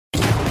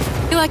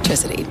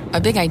Electricity,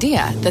 a big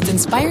idea that's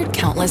inspired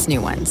countless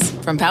new ones.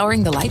 From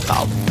powering the light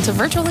bulb to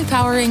virtually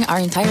powering our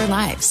entire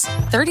lives.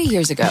 30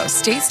 years ago,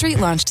 State Street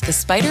launched the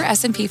Spider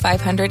S&P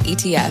 500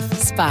 ETF,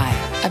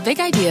 SPY. A big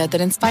idea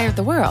that inspired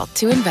the world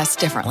to invest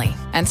differently.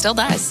 And still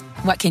does.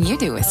 What can you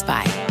do with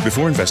SPY?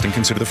 Before investing,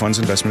 consider the fund's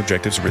investment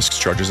objectives, risks,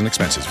 charges, and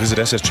expenses. Visit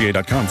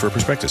ssga.com for a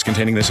prospectus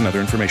containing this and other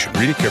information.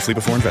 Read it carefully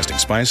before investing.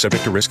 SPY is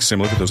subject to risks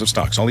similar to those of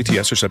stocks. All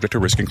ETFs are subject to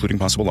risk, including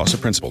possible loss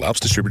of principal. Alps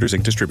Distributors,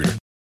 Inc. Distributor.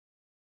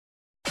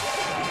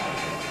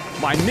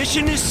 My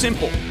mission is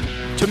simple,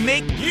 to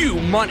make you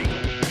money.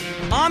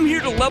 I'm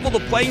here to level the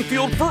playing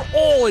field for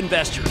all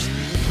investors.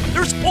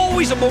 There's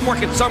always a bull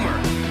market somewhere,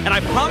 and I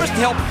promise to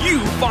help you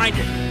find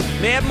it.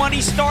 Mad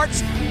Money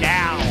starts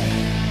now.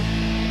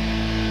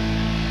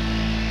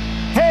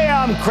 Hey,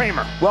 I'm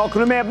Cramer.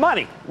 Welcome to Mad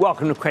Money.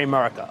 Welcome to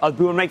Cramerica. Other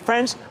people make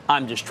friends?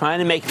 I'm just trying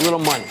to make a little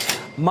money.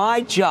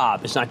 My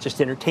job is not just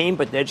to entertain,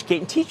 but to educate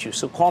and teach you.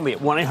 So call me at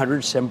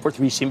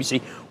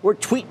 1-800-743-CNBC or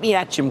tweet me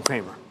at Jim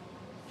Cramer.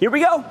 Here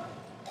we go.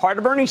 Part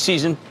of earnings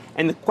season,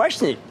 and the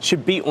question that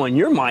should be on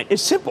your mind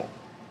is simple.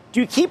 Do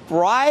you keep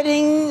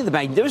riding the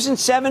Magnificent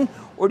Seven,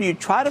 or do you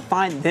try to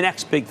find the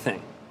next big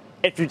thing?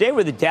 After a day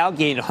where the Dow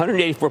gained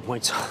 184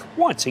 points,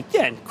 once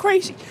again,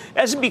 crazy.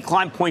 S&P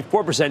climbed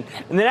 0.4%,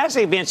 and the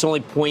Nasdaq advanced only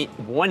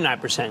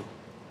 0.19%.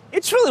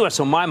 It's really what's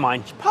on my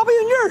mind, probably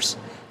on yours.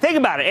 Think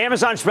about it.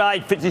 Amazon's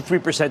rallied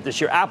 53% this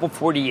year. Apple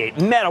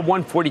 48, Meta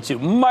 142,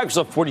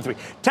 Microsoft 43,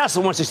 Tesla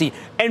 116,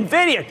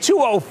 Nvidia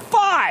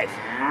 205.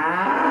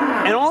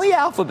 And only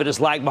Alphabet is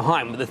lagged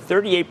behind with a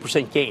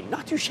 38% gain.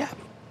 Not too shabby.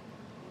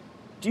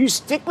 Do you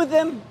stick with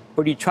them,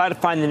 or do you try to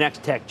find the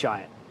next tech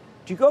giant?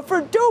 Do you go for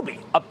Adobe,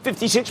 up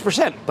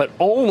 56%, but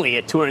only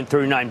at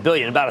 $239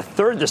 billion, about a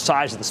third the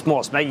size of the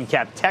smallest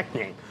mega-cap tech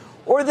name?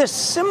 Or the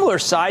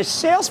similar-sized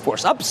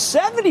Salesforce, up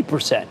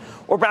 70%.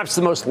 Or perhaps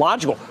the most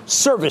logical,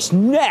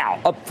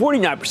 ServiceNow, up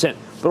 49%,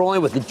 but only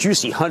with a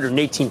juicy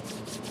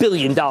 $118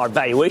 billion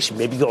valuation,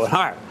 maybe going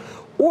higher.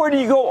 Or do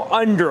you go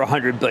under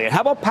 $100 billion?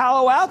 How about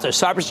Palo Alto,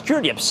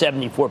 cybersecurity, up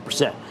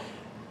 74%?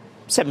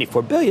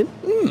 $74 billion.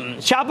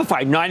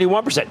 Shopify,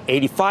 91%,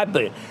 $85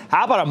 billion.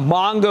 How about a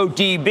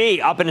MongoDB,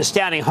 up an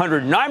astounding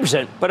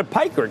 109%, but a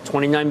Piker at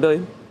 $29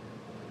 billion?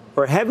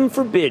 Or heaven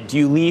forbid, do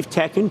you leave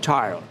tech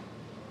entirely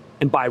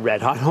and buy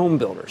red-hot home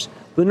builders?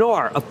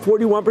 Lennar, up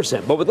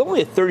 41%, but with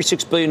only a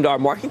 $36 billion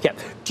market cap.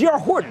 D.R.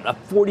 Horton, up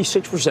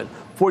 46%,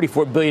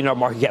 $44 billion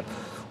market cap.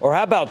 Or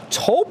how about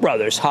Toll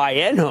Brothers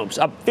high-end homes,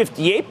 up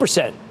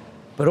 58%,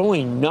 but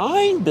only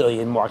 $9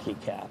 billion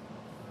market cap?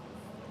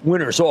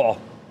 Winners all.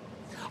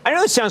 I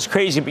know this sounds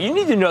crazy, but you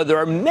need to know there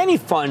are many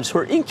funds who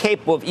are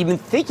incapable of even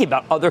thinking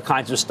about other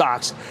kinds of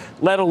stocks,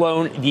 let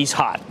alone these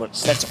hot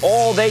ones. That's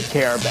all they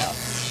care about.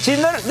 See,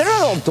 they're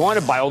not all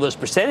daunted by all those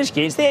percentage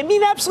gains. They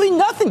mean absolutely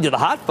nothing to the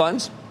hot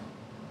funds.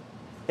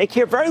 They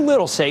care very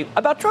little, say,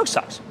 about drug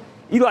stocks.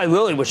 Eli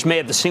Lilly, which may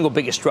have the single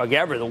biggest drug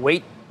ever, the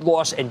weight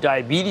loss and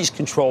diabetes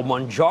control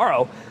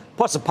Mounjaro,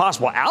 plus a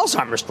possible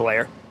Alzheimer's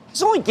delay,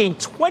 has only gained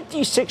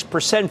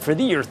 26% for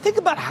the year. Think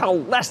about how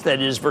less that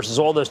is versus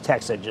all those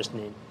techs I just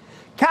named.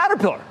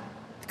 Caterpillar,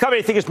 the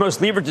company I think is most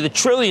levered to the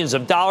trillions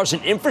of dollars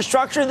in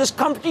infrastructure this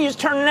country is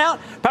turning out,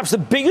 perhaps the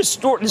biggest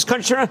story in this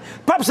country,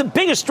 perhaps the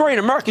biggest story in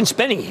American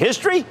spending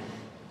history,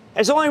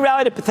 has only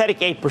rallied a pathetic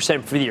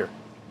 8% for the year.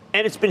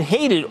 And it's been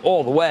hated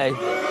all the way.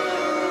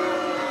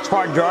 It's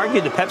hard to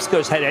argue that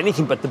PepsiCo's had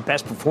anything but the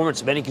best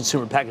performance of any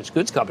consumer packaged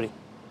goods company.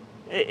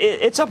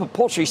 It's up a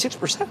paltry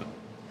 6%.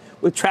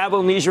 With travel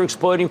and leisure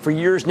exploding for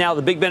years now,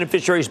 the big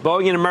beneficiaries,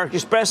 Boeing and American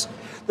Express,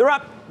 they're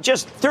up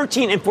just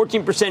 13 and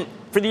 14%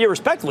 for the year,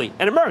 respectively.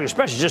 And American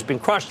Express has just been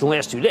crushed in the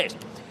last 2 days.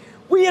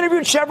 We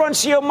interviewed Chevron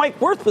CEO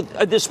Mike Wirth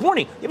this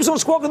morning. He was on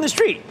Squawk on the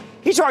Street.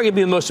 He's arguably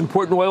the most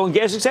important oil and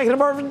gas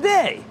executive of the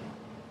day,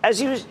 as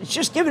he was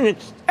just given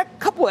a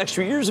couple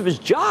extra years of his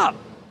job.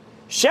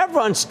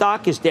 Chevron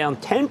stock is down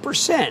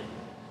 10%,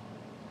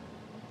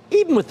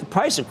 even with the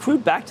price of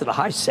crude back to the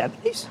high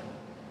 70s.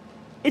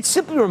 It's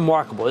simply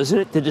remarkable, isn't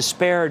it? The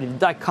disparity, the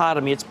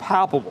dichotomy, it's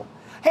palpable.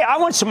 Hey, I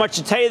want so much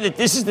to tell you that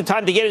this is the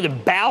time to get into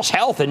Bausch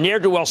Health and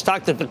ne'er-do-well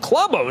stock that the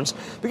club owns,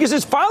 because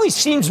it finally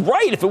seems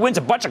right if it wins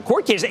a bunch of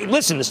court cases. Hey,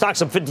 listen, the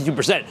stock's up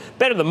 52%,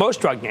 better than most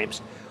drug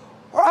names.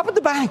 Or how about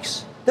the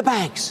banks? The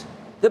banks.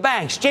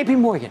 JP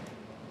Morgan,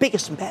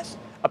 biggest and best,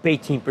 up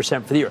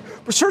 18% for the year.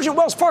 Resurgent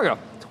Wells Fargo,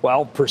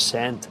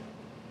 12%.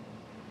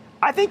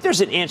 I think there's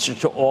an answer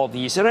to all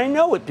these, and I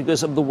know it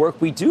because of the work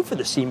we do for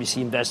the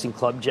CNBC Investing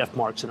Club, Jeff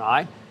Marks and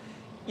I.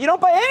 You don't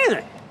buy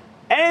anything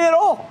at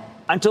all,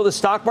 until the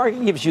stock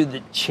market gives you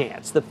the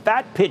chance, the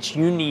fat pitch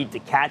you need to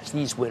catch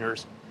these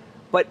winners,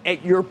 but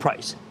at your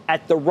price,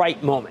 at the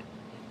right moment.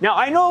 Now,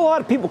 I know a lot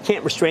of people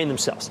can't restrain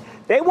themselves.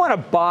 They want to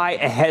buy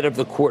ahead of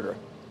the quarter.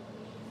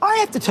 I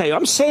have to tell you,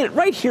 I'm saying it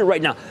right here,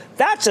 right now.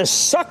 That's a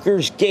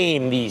sucker's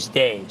game these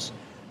days.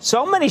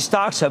 So many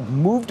stocks have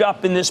moved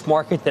up in this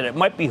market that it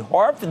might be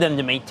hard for them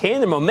to maintain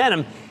their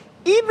momentum,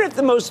 even if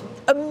the most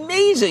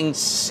amazing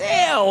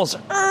sales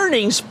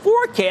earnings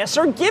forecasts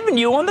are given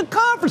you on the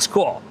conference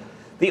call.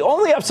 The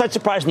only upside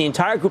surprise in the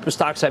entire group of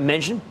stocks I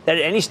mentioned that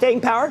had any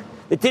staying power,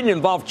 that didn't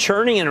involve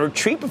churning and a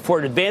retreat before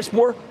it advanced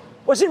more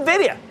was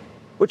NVIDIA,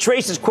 which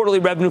raised its quarterly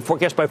revenue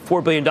forecast by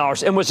 $4 billion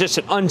and was just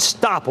an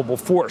unstoppable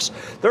force.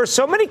 There are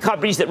so many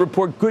companies that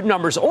report good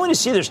numbers only to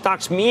see their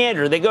stocks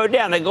meander. They go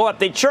down, they go up,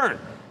 they churn,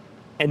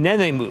 and then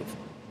they move.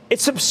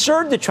 It's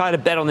absurd to try to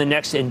bet on the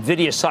next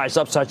NVIDIA-sized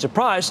upside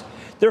surprise.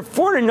 There are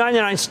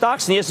 499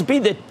 stocks in the S&P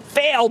that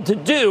failed to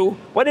do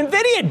what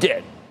NVIDIA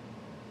did.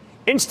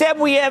 Instead,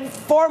 we have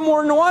far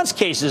more nuanced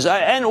cases,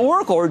 and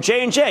Oracle or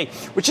J&J,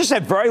 which just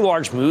had very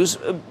large moves,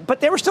 but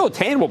they were still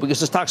attainable because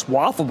the stocks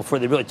waffled before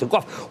they really took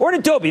off. Or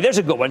Adobe, there's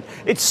a good one.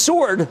 It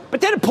soared,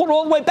 but then it pulled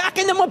all the way back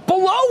and then went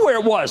below where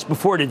it was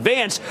before it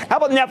advanced. How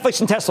about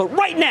Netflix and Tesla?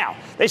 Right now,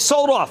 they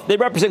sold off. They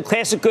represent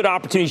classic good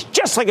opportunities,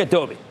 just like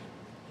Adobe.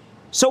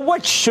 So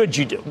what should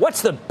you do?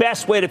 What's the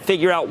best way to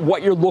figure out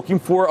what you're looking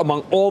for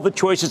among all the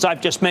choices I've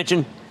just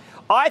mentioned?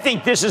 I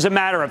think this is a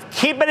matter of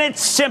keeping it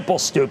simple,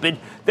 stupid.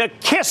 The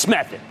KISS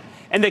method.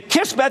 And the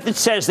KISS method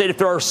says that if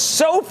there are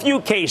so few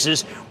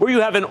cases where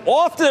you have an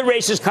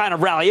off-to-the-races kind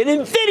of rally, an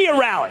NVIDIA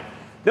rally,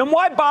 then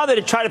why bother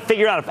to try to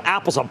figure out if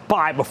Apple's a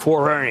buy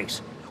before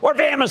earnings? Or if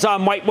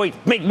Amazon might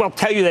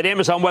tell you that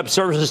Amazon Web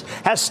Services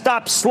has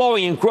stopped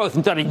slowing in growth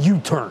and done a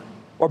U-turn.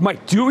 Or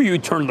might do a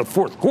U-turn in the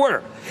fourth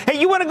quarter. Hey,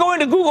 you want to go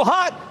into Google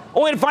Hot?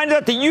 Only to find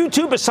out that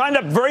YouTube has signed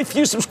up very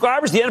few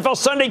subscribers, the NFL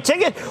Sunday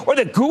Ticket, or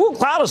that Google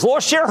Cloud has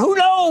lost share? Who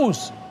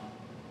knows?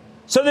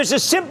 So there's a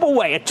simple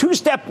way, a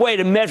two-step way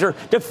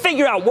to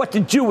figure out what to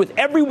do with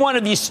every one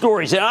of these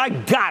stories, and I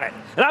got it,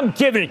 and I'm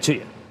giving it to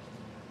you.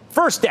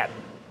 First step,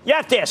 you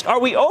have to ask, are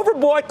we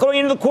overbought going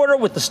into the quarter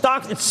with the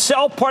stock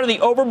itself part of the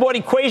overbought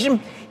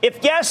equation?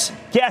 If yes,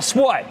 guess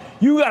what?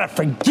 You got to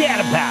forget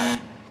about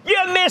it. You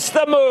missed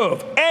the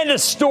move. End of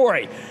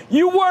story.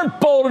 You weren't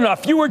bold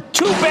enough. You were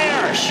too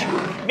bearish.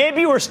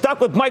 Maybe you were stuck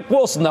with Mike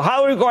Wilson, the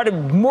highly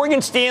regarded Morgan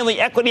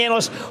Stanley equity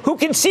analyst who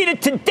conceded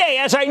today,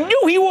 as I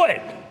knew he would,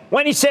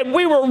 when he said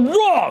we were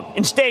wrong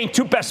in staying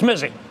too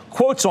pessimistic.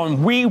 Quotes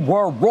on we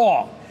were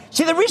wrong.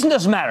 See, the reason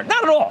doesn't matter.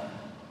 Not at all.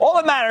 All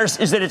that matters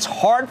is that it's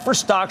hard for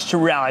stocks to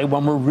rally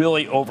when we're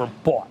really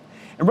overbought.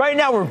 And right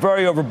now we're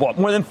very overbought,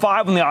 more than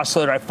 5 on the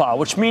oscillator I follow,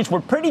 which means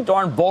we're pretty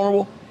darn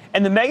vulnerable.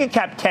 And the mega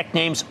cap tech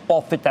names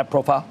all fit that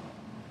profile.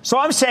 So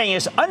I'm saying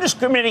is,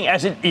 undiscriminating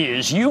as it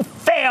is, you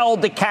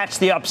failed to catch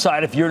the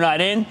upside if you're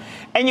not in,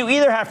 and you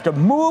either have to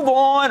move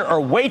on or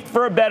wait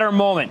for a better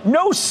moment.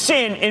 No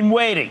sin in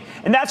waiting.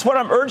 And that's what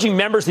I'm urging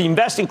members of the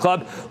investing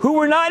club who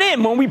were not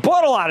in when we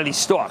bought a lot of these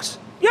stocks.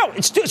 You know,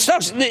 it's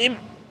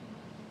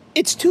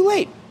too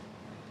late.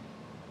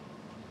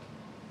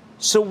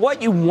 So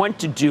what you want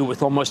to do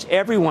with almost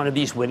every one of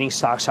these winning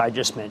stocks I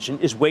just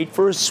mentioned is wait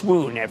for a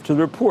swoon after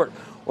the report.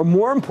 Or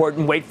more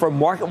important, wait for a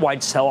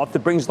market-wide sell-off that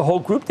brings the whole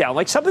group down,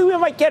 like something we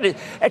might get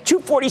at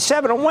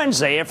 2:47 on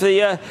Wednesday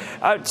after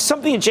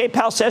something that Jay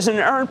Powell says in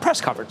an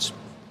press conference.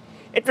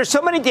 If there's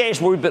so many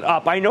days where we've been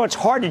up, I know it's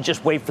hard to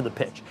just wait for the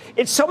pitch.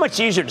 It's so much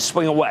easier to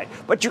swing away.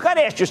 But you got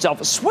to ask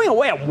yourself, swing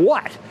away at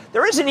what?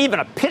 There isn't even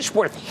a pitch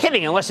worth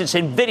hitting unless it's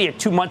NVIDIA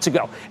 2 months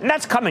ago, and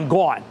that's come and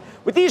gone.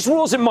 With these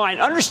rules in mind,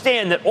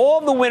 understand that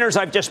all the winners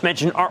I've just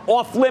mentioned are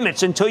off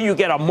limits until you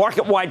get a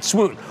market-wide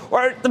swoon.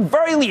 Or at the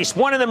very least,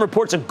 one of them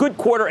reports a good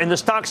quarter and the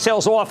stock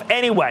sells off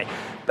anyway.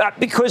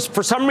 Because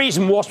for some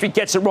reason, Wall Street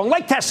gets it wrong,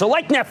 like Tesla,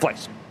 like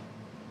Netflix.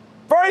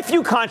 Very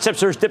few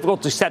concepts are as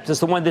difficult to accept as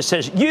the one that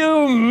says,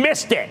 you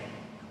missed it.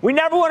 We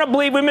never want to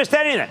believe we missed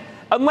anything.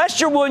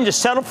 Unless you're willing to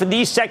settle for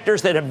these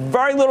sectors that have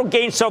very little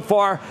gain so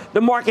far,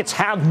 the markets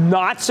have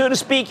not, so to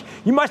speak,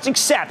 you must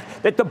accept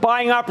that the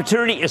buying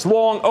opportunity is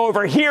long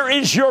over. Here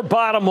is your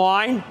bottom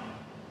line.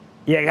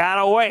 You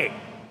gotta wait.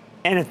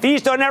 And if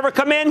these don't ever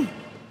come in,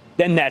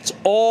 then that's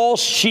all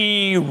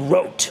she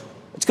wrote.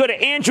 Let's go to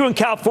Andrew in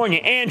California.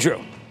 Andrew.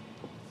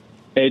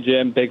 Hey,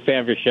 Jim. Big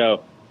fan of your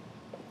show.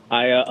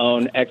 I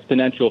own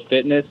Exponential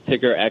Fitness,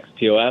 ticker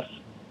XPOF.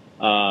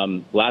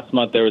 Last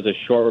month, there was a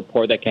short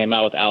report that came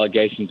out with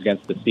allegations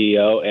against the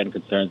CEO and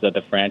concerns that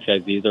the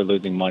franchisees are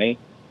losing money.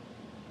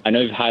 I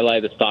know you've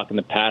highlighted the stock in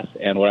the past,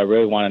 and what I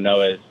really want to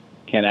know is,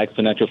 can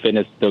Exponential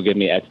Fitness still give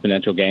me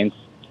exponential gains?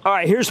 All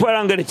right, here's what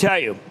I'm going to tell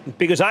you,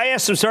 because I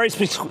asked some very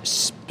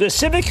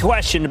specific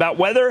question about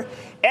whether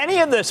any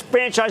of the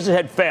franchises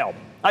had failed.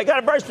 I got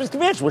a very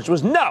specific answer, which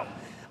was no.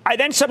 I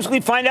then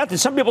subsequently find out that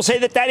some people say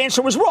that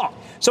answer was wrong.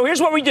 So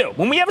here's what we do.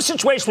 When we have a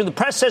situation where the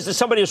press says that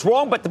somebody is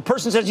wrong, but the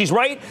person says he's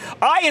right,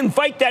 I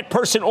invite that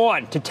person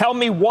on to tell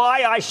me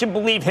why I should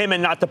believe him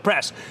and not the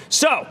press.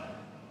 So,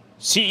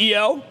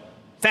 CEO,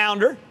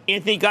 founder,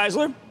 Anthony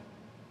Geisler,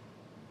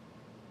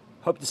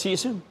 hope to see you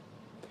soon.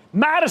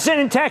 Madison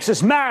in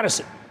Texas.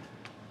 Madison.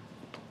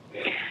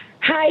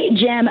 Hi,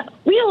 Jim.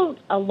 We hold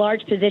a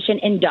large position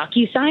in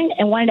DocuSign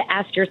and wanted to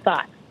ask your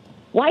thoughts.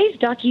 Why is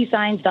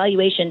DocuSign's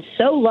valuation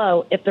so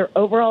low if their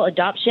overall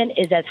adoption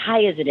is as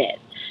high as it is?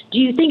 Do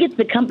you think it's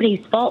the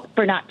company's fault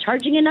for not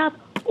charging enough,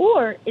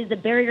 or is the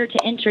barrier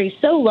to entry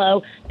so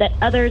low that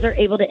others are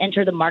able to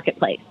enter the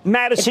marketplace?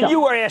 Madison,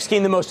 you are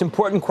asking the most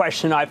important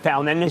question I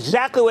found, and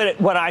exactly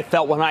what I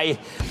felt when I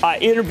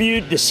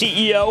interviewed the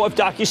CEO of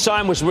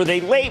DocuSign was, were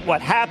they late?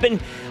 What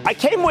happened? I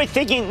came away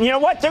thinking, you know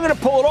what? They're going to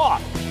pull it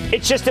off.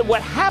 It's just that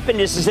what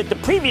happened is that the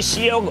previous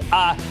CEO,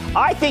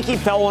 I think he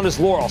fell on his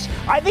laurels.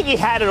 I think he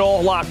had it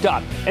all locked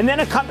up. And then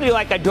a company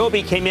like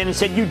Adobe came in and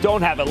said, you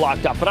don't have it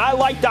locked up. But I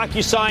like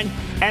DocuSign,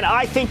 and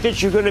I think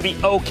that you're going to be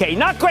okay.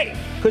 Not great,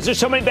 because there's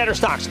so many better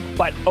stocks,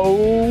 but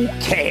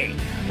okay.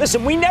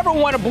 Listen, we never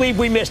want to believe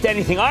we missed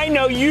anything. I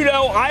know, you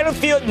know, I don't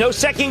feel it, no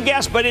second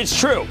guess, but it's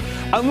true.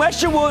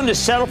 Unless you're willing to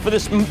settle for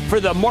this, for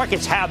the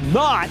market's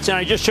have-nots, and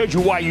I just showed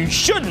you why you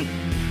shouldn't,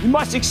 you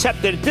must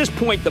accept that at this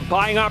point, the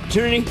buying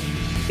opportunity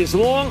is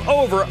long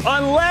over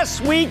unless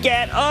we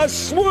get a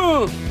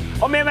swoon.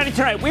 Oh, man,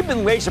 tonight, we've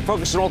been laser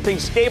focused on all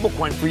things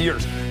stablecoin for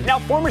years. Now,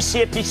 former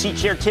CFTC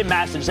Chair Tim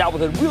Mastin is out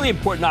with a really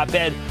important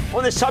op-ed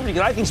on this subject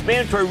that I think is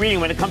mandatory reading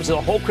when it comes to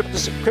the whole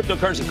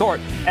cryptocurrency cohort.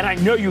 And I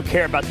know you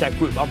care about that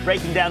group. I'm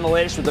breaking down the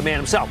latest with the man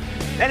himself.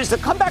 And it's the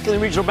comeback of the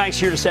regional banks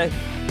here to say,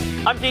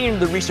 I'm digging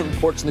into the recent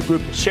reports in the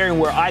group and sharing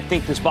where I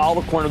think this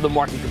volatile corner of the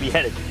market could be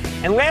headed.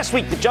 And last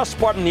week, the Justice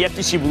Department and the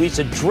FTC released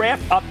a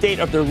draft update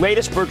of their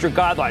latest merger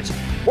guidelines.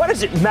 What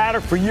does it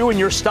matter for you and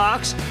your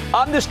stocks?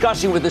 I'm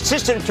discussing with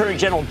Assistant Attorney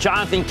General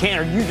Jonathan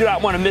Cantor. You do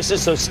not want to miss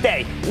this, so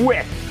stay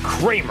with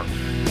Cramer.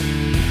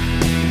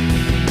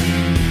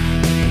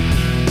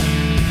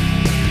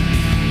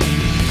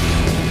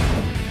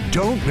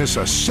 Don't miss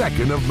a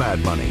second of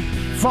Mad Money.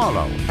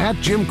 Follow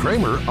 @Jim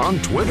Cramer on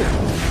Twitter.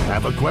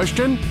 Have a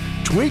question?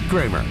 Tweet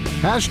Cramer.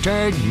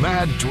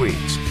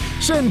 #MadTweets.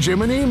 Send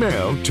Jim an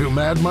email to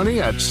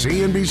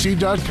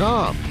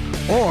madmoney@cnbc.com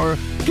or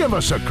give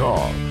us a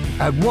call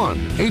at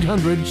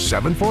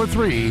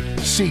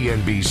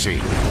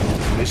 1-800-743-CNBC.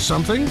 Miss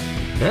something?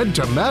 Head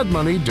to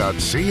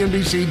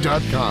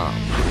madmoney.cnbc.com.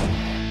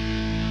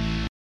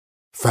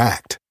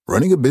 Fact.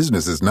 Running a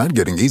business is not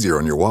getting easier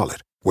on your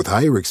wallet. With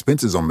higher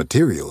expenses on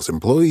materials,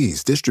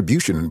 employees,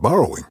 distribution, and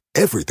borrowing,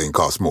 everything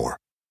costs more.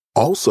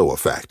 Also a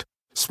fact.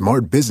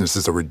 Smart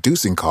businesses are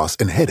reducing costs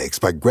and headaches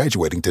by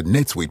graduating to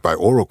NetSuite by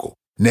Oracle.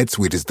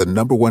 NetSuite is the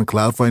 #1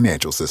 cloud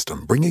financial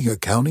system, bringing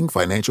accounting,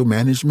 financial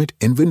management,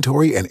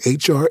 inventory, and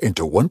HR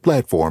into one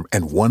platform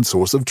and one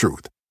source of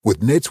truth. With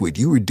NetSuite,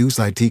 you reduce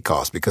IT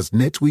costs because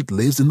NetSuite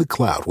lives in the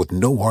cloud with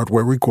no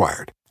hardware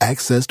required.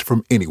 Accessed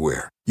from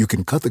anywhere, you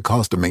can cut the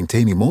cost of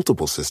maintaining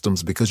multiple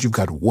systems because you've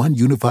got one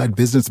unified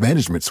business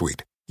management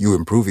suite. You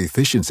improve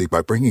efficiency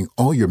by bringing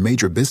all your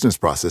major business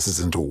processes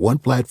into one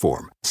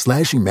platform,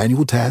 slashing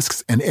manual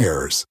tasks and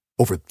errors.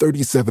 Over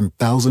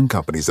 37,000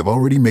 companies have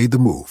already made the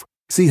move.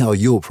 See how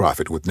you'll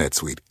profit with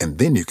NetSuite, and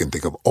then you can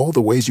think of all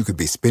the ways you could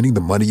be spending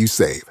the money you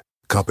save.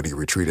 Company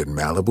retreat in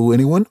Malibu,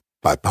 anyone?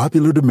 By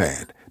popular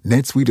demand,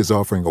 NetSuite is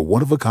offering a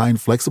one-of-a-kind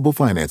flexible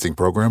financing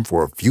program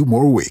for a few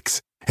more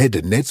weeks. Head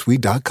to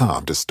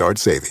netsuite.com to start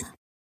saving.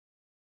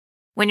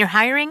 When you're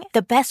hiring,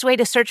 the best way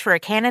to search for a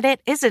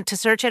candidate isn't to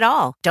search at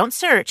all. Don't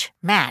search,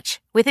 match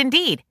with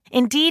Indeed.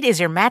 Indeed is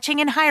your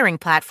matching and hiring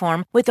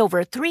platform with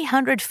over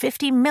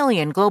 350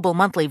 million global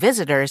monthly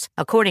visitors,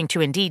 according to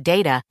Indeed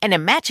data, and a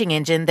matching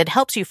engine that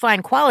helps you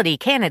find quality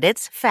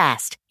candidates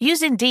fast.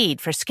 Use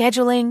Indeed for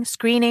scheduling,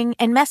 screening,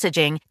 and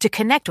messaging to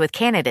connect with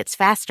candidates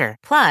faster.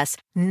 Plus,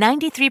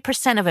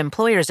 93% of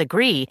employers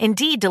agree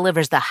Indeed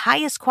delivers the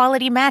highest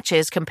quality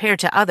matches compared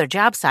to other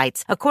job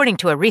sites, according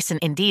to a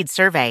recent Indeed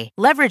survey.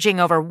 Leveraging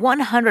over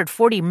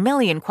 140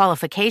 million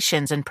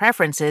qualifications and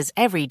preferences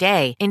every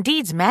day,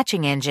 Indeed's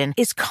matching engine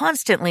is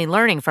constantly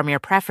learning from your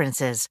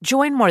preferences.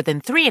 Join more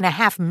than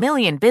 3.5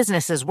 million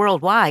businesses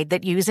worldwide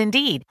that use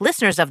Indeed.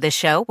 Listeners of this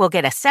show will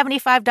get a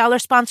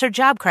 $75 sponsored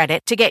job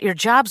credit to get your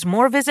jobs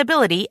more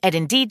visibility at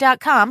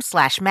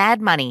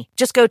Indeed.com/madmoney.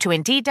 Just go to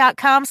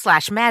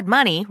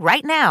Indeed.com/madmoney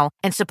right now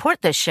and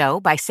support this show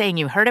by saying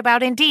you heard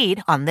about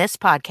Indeed on this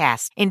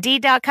podcast.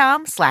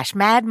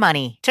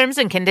 Indeed.com/madmoney. Terms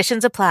and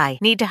conditions apply.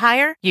 Need to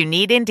hire? You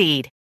need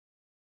Indeed.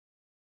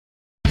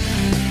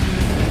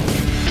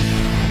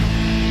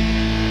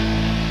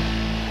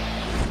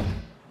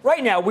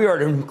 Right now, we are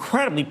at an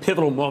incredibly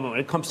pivotal moment when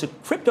it comes to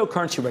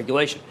cryptocurrency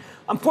regulation.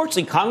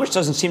 Unfortunately, Congress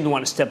doesn't seem to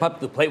want to step up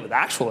to the plate with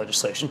actual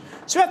legislation,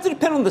 so we have to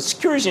depend on the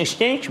Securities and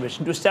Exchange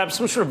Commission to establish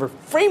some sort of a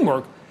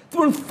framework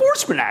through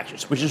enforcement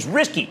actions, which is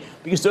risky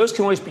because those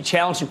can always be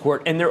challenged in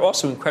court, and they're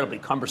also incredibly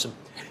cumbersome.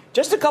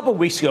 Just a couple of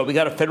weeks ago, we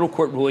got a federal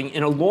court ruling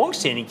in a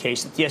long-standing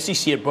case that the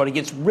SEC had brought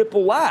against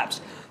Ripple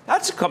Labs.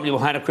 That's a company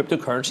behind a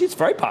cryptocurrency. It's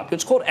very popular.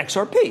 It's called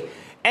XRP.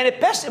 And at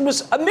best, it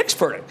was a mixed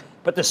verdict.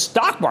 But the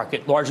stock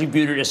market largely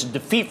viewed it as a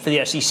defeat for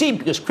the SEC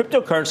because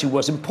cryptocurrency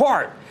was in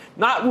part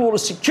not ruled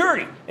as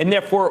security and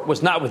therefore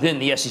was not within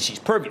the SEC's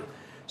purview.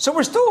 So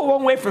we're still a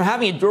long way from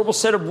having a durable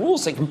set of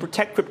rules that can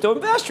protect crypto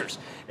investors.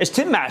 As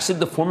Tim Mastin,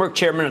 the former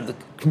chairman of the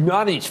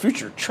Commodities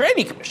Futures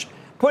Trading Commission,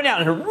 pointed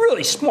out in a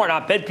really smart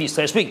op-ed piece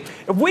last week,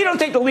 if we don't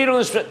take the lead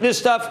on this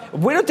stuff, if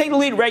we don't take the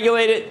lead to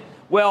regulate it,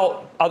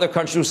 well, other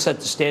countries will set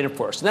the standard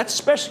for us. And that's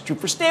especially true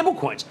for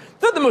stablecoins.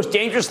 They're the most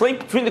dangerous link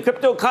between the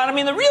crypto economy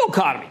and the real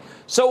economy.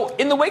 So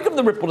in the wake of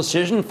the Ripple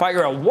decision and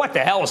figure out what the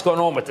hell is going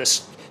on with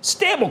this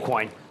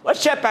stablecoin,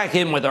 let's check back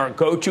in with our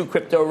go-to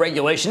crypto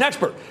regulation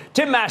expert,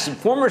 Tim Mastin,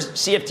 former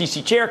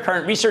CFTC chair,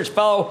 current research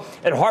fellow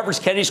at Harvard's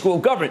Kennedy School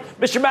of Government.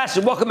 Mr.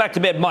 Mastin, welcome back to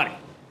Mad Money.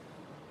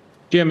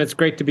 Jim, it's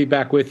great to be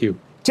back with you.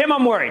 Tim,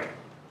 I'm worried.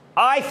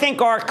 I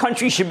think our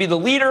country should be the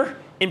leader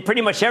in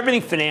pretty much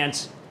everything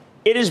finance.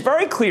 It is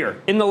very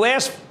clear in the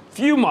last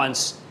few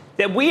months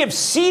that we have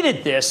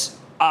ceded this,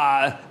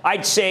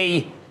 I'd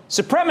say,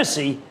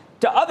 supremacy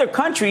to other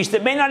countries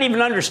that may not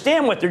even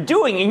understand what they're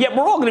doing, and yet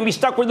we're all going to be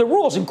stuck with the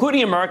rules,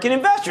 including American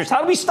investors.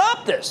 How do we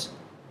stop this?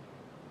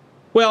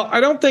 Well, I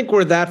don't think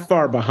we're that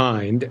far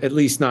behind, at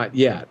least not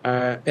yet.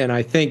 And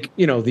I think,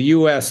 the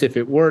U.S., if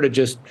it were to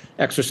just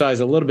exercise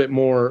a little bit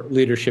more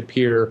leadership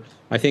here,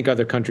 I think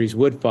other countries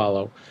would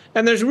follow.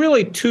 And there's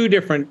really two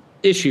different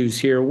issues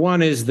here.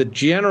 One is the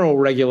general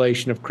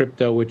regulation of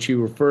crypto, which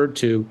you referred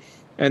to,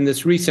 and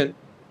this recent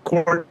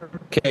court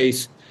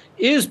case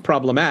is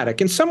problematic.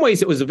 In some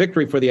ways, it was a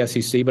victory for the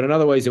SEC, but in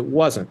other ways, it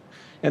wasn't.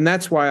 And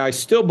that's why I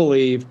still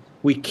believe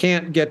we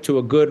can't get to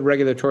a good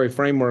regulatory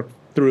framework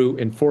through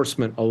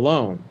enforcement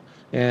alone.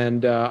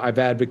 And I've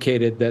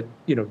advocated that,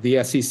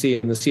 the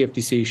SEC and the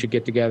CFTC should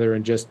get together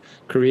and just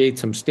create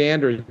some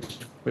standards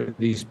for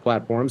these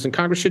platforms, and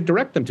Congress should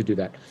direct them to do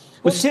that.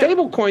 With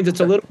stable coins, it's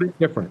a little bit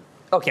different.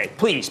 Okay,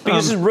 please,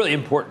 because this is really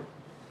important.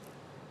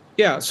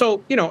 Yeah,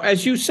 so,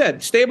 as you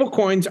said, stable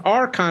coins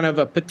are kind of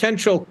a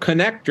potential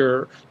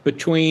connector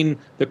between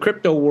the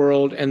crypto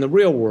world and the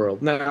real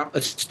world. Now,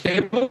 a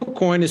stable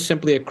coin is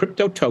simply a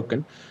crypto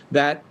token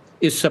that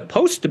is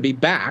supposed to be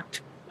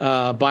backed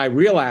by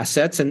real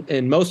assets,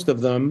 and most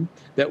of them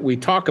that we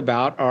talk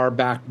about are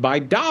backed by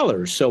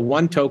dollars. So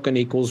one token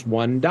equals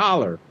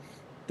 $1.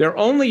 They're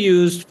only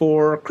used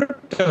for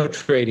crypto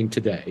trading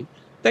today.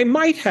 They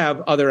might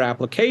have other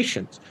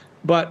applications,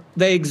 but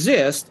they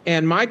exist.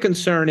 And my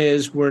concern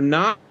is we're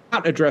not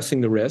addressing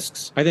the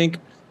risks. I think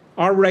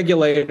our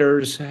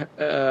regulators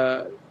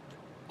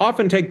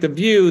often take the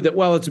view that,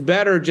 well, it's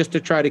better just to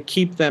try to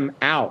keep them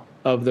out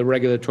of the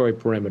regulatory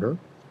perimeter.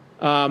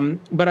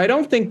 But I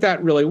don't think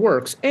that really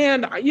works.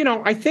 And,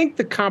 I think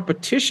the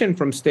competition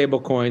from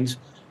stablecoins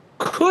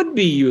could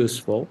be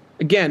useful,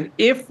 again,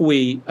 if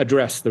we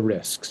address the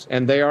risks,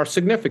 and they are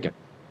significant.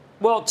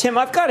 Well, Tim,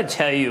 I've got to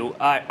tell you,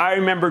 I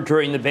remember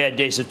during the bad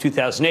days of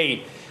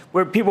 2008,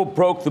 where people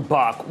broke the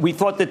buck. We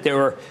thought that there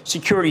were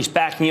securities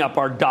backing up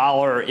our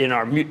dollar in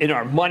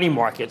our money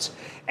markets.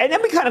 And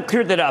then we kind of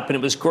cleared that up, and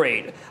it was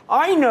great.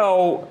 I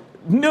know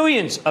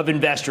millions of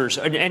investors,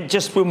 and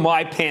just through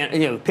my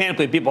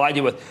panoply of people I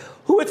deal with,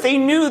 who, if they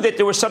knew that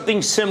there was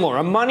something similar,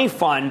 a money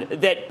fund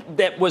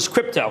that was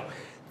crypto,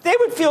 they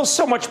would feel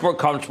so much more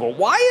comfortable.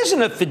 Why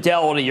isn't a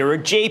Fidelity or a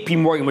JP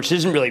Morgan, which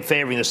isn't really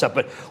favoring this stuff,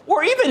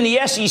 or even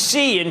the SEC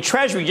and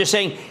Treasury just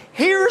saying,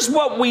 here's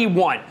what we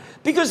want?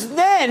 Because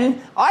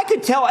then I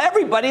could tell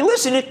everybody,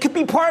 listen, it could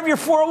be part of your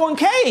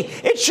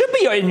 401k. It should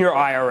be in your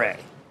IRA.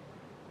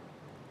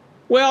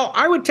 Well,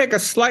 I would take a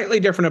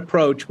slightly different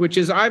approach, which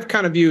is I've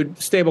kind of viewed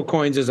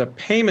stablecoins as a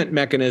payment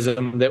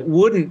mechanism that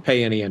wouldn't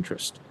pay any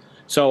interest.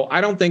 So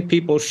I don't think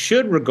people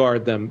should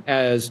regard them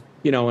as,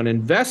 an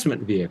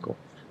investment vehicle.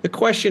 The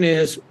question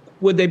is,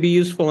 would they be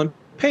useful in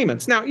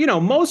payments? Now,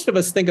 most of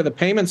us think of the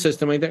payment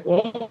system and think,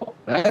 well,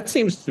 that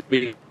seems to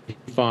be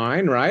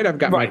fine, right? I've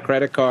got my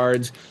credit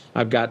cards.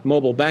 I've got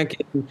mobile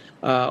banking.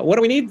 What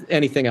do we need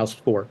anything else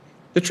for?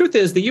 The truth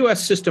is the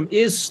U.S. system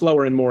is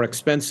slower and more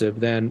expensive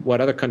than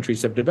what other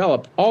countries have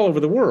developed all over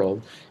the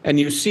world. And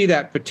you see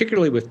that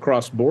particularly with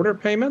cross-border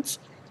payments.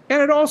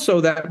 And it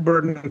also, that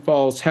burden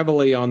falls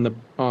heavily on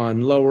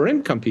lower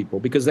income people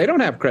because they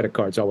don't have credit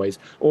cards always,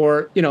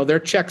 or, their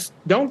checks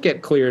don't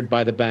get cleared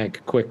by the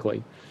bank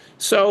quickly.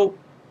 So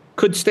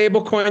could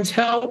stablecoins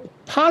help?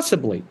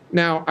 Possibly.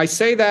 Now, I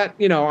say that,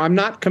 I'm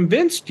not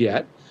convinced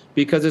yet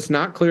because it's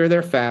not clear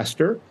they're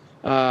faster.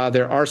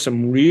 There are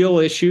some real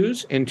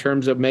issues in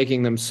terms of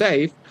making them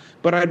safe,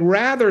 but I'd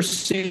rather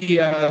see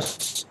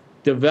us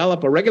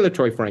develop a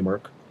regulatory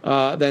framework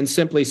than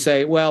simply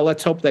say, well,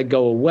 let's hope they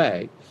go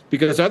away.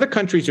 Because other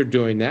countries are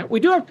doing that. We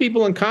do have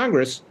people in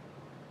Congress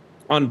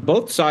on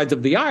both sides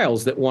of the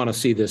aisles that want to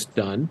see this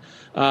done.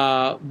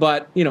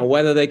 But,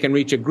 whether they can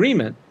reach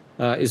agreement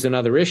is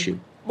another issue.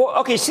 Well,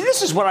 okay, see,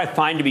 this is what I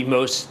find to be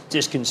most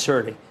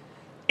disconcerting.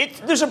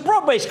 There's a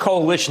broad-based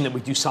coalition that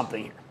would do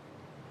something here.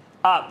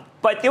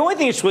 But the only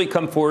thing that's really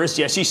come forward is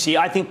the SEC,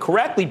 I think,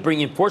 correctly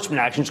bring enforcement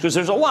actions because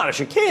there's a lot of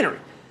chicanery.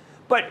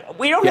 But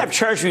we don't have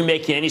Treasury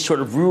making any sort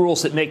of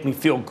rules that make me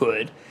feel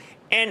good.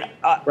 And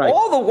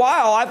all the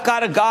while, I've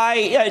got a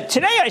guy,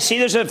 today I see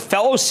there's a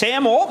fellow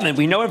Sam Altman.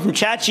 We know him from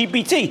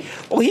ChatGPT.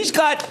 Well, he's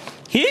got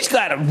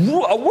a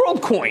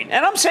WorldCoin.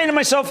 And I'm saying to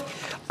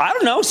myself, I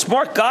don't know,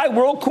 smart guy,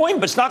 WorldCoin,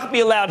 but it's not going to be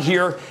allowed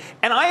here.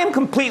 And I am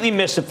completely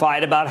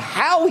mystified about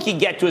how we can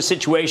get to a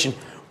situation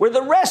where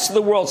the rest of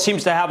the world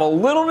seems to have a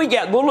little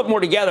bit more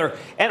together,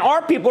 and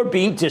our people are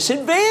being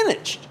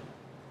disadvantaged.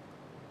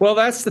 Well,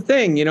 that's the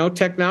thing.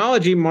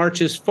 Technology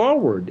marches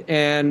forward,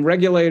 and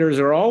regulators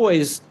are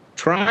always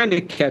trying to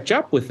catch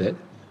up with it.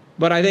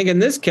 But I think in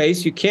this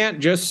case, you can't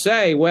just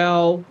say,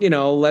 well,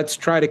 let's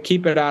try to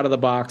keep it out of the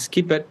box,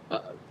 keep it,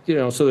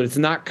 so that it's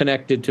not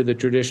connected to the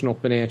traditional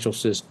financial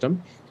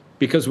system,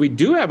 because we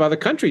do have other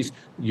countries,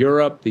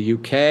 Europe, the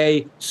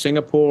UK,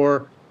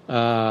 Singapore,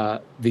 the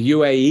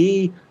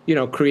UAE,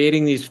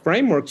 creating these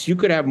frameworks. You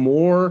could have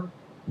more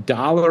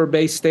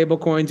dollar-based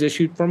stablecoins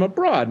issued from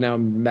abroad. Now,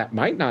 that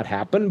might not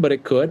happen, but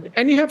it could.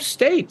 And you have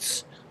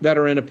states that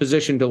are in a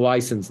position to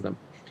license them.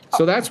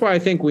 So that's why I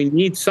think we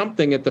need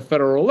something at the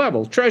federal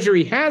level.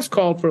 Treasury has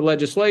called for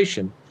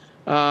legislation,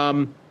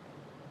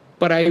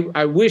 but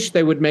I wish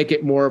they would make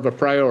it more of a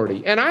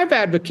priority. And I've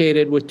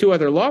advocated with two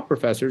other law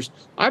professors,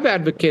 I've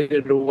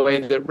advocated a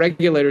way that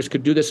regulators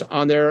could do this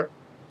on their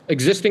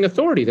existing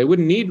authority. They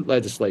wouldn't need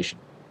legislation.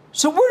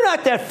 So we're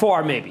not that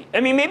far, maybe.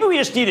 I mean, maybe we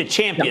just need a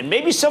champion. Yeah.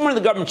 Maybe someone in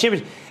the government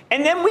champions.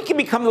 And then we can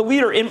become the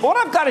leader. And what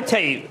I've got to tell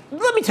you,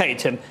 let me tell you,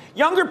 Tim,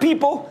 younger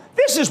people,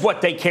 this is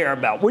what they care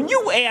about. When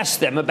you ask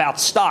them about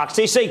stocks,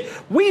 they say,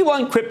 we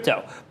want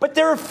crypto, but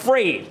they're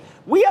afraid.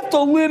 We have to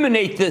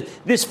eliminate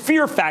this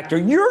fear factor.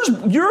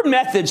 Your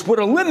methods would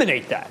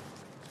eliminate that.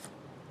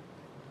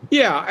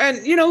 Yeah.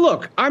 And,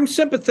 look, I'm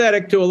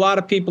sympathetic to a lot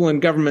of people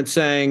in government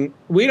saying,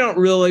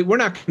 we're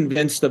not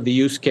convinced of the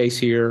use case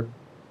here.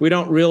 We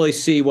don't really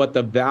see what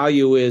the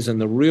value is in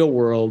the real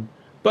world.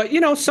 But,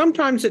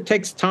 sometimes it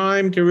takes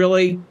time to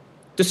really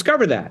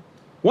discover that.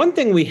 One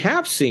thing we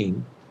have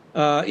seen,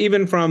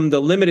 even from the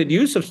limited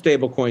use of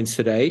stablecoins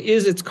today,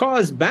 is it's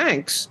caused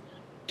banks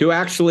to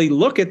actually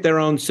look at their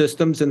own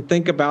systems and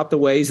think about the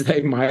ways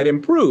they might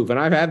improve. And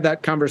I've had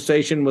that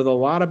conversation with a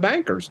lot of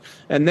bankers.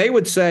 And they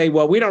would say,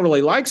 well, we don't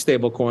really like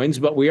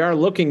stablecoins, but we are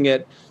looking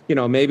at,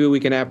 maybe we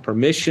can have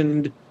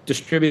permissioned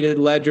distributed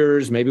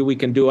ledgers. Maybe we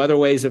can do other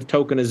ways of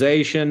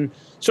tokenization.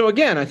 So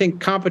again, I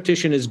think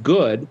competition is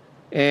good.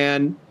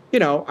 And,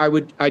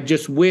 I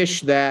just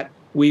wish that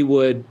we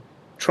would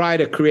try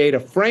to create a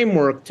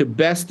framework to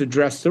best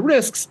address the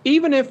risks,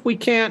 even if we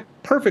can't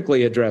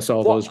perfectly address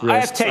all those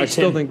risks. I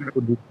still think that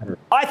would be better.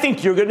 I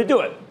think you're going to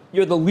do it.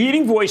 You're the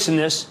leading voice in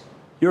this.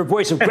 You're a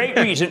voice of great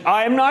reason.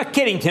 I am not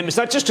kidding, Tim. It's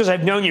not just because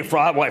I've known you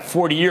for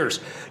 40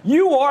 years.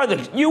 You are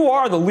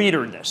the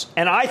leader in this,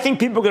 and I think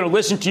people are going to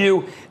listen to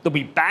you. There'll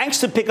be banks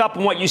to pick up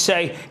on what you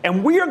say,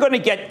 and we are going to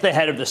get the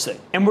head of this thing.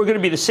 And we're going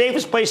to be the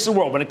safest place in the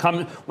world when it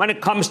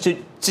comes to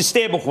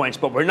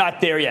stablecoins. But we're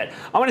not there yet.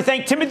 I want to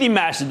thank Timothy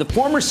Massad, the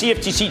former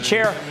CFTC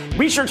chair,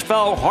 research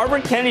fellow,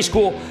 Harvard Kennedy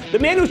School, the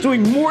man who's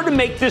doing more to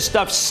make this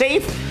stuff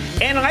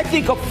safe and I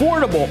think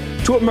affordable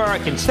to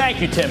Americans. Thank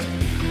you, Tim.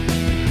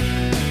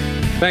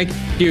 Thank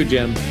you,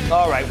 Jim.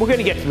 All right, we're going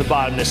to get to the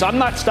bottom of this. I'm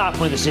not stopping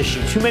with this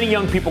issue. Too many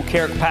young people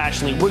care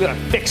passionately. We're going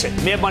to fix it.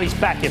 Mad Money's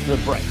back after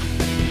the break.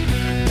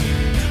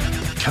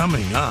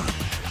 Coming up,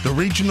 the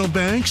regional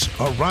banks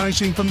are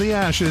rising from the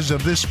ashes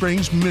of this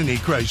spring's mini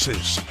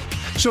crisis.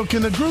 So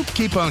can the group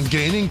keep on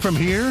gaining from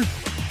here?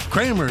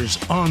 Cramer's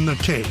on the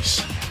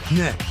case.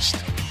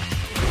 Next.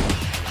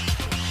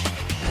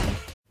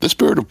 The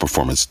spirit of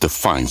performance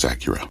defines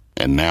Acura,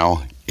 and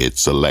now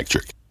it's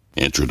electric.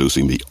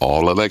 Introducing the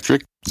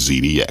all-electric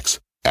ZDX,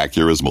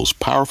 Acura's most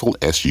powerful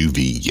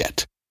SUV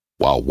yet.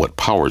 While what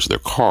powers their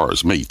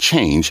cars may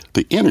change,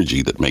 the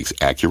energy that makes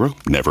Acura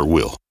never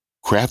will.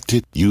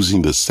 Crafted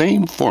using the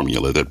same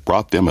formula that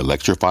brought them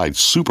electrified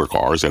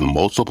supercars and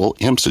multiple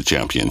IMSA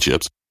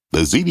championships, the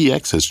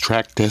ZDX has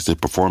track-tested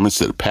performance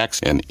that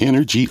packs an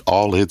energy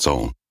all its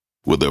own.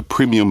 With a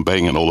premium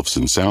Bang &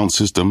 Olufsen sound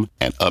system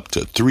and up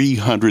to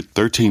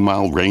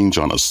 313-mile range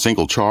on a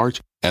single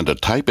charge, and a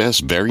Type S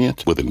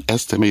variant with an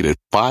estimated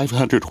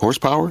 500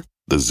 horsepower,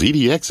 the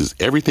ZDX is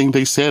everything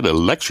they said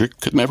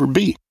electric could never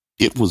be.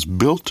 It was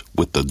built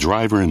with the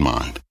driver in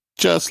mind,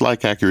 just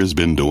like Acura's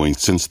been doing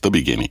since the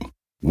beginning.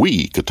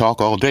 We could talk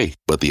all day,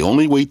 but the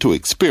only way to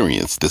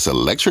experience this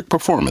electric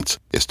performance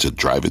is to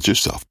drive it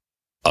yourself.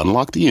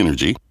 Unlock the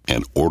energy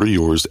and order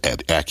yours at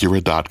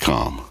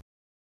Acura.com.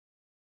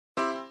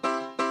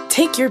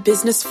 Take your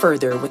business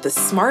further with the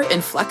smart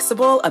and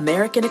flexible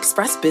American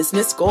Express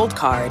Business Gold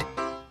Card.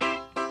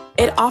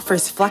 It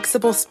offers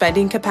flexible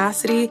spending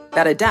capacity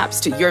that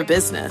adapts to your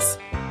business.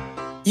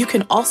 You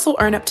can also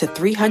earn up to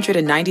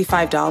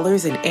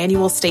 $395 in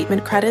annual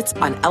statement credits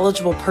on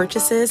eligible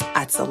purchases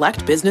at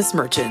select business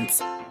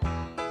merchants.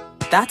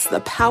 That's the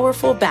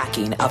powerful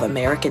backing of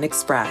American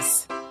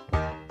Express.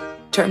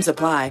 Terms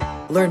apply.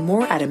 Learn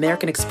more at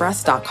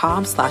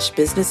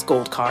americanexpress.com/business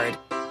gold card.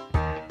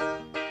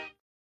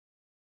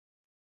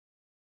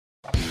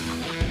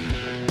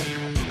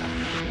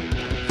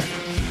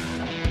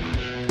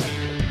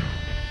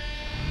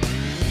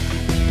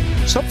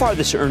 So far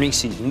this earnings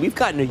season, we've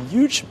gotten a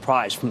huge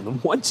surprise from the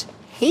once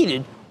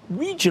hated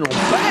regional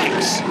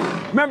banks.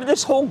 Remember,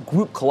 this whole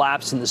group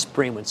collapsed in the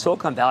spring when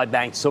Silicon Valley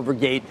Bank,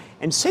 Silvergate,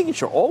 and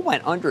Signature all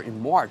went under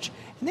in March,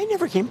 and they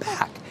never came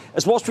back.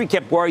 As Wall Street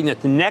kept worrying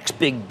that the next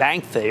big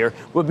bank failure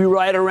would be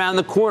right around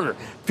the corner.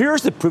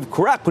 Fears that proved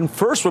correct when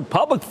First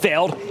Republic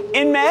failed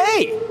in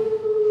May.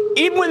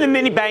 Even when the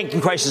mini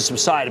banking crisis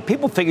subsided,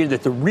 people figured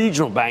that the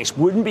regional banks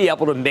wouldn't be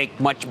able to make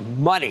much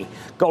money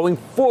going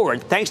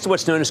forward, thanks to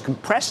what's known as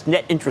compressed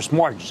net interest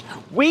margins,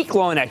 weak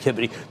loan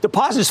activity,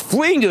 deposits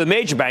fleeing to the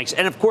major banks,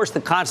 and, of course, the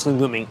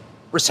constantly looming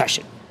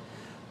recession.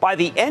 By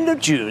the end of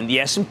June, the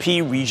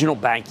S&P Regional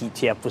Bank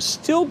ETF was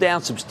still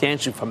down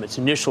substantially from its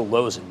initial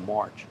lows in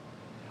March.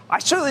 I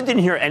certainly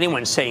didn't hear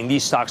anyone saying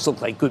these stocks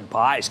look like good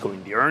buys going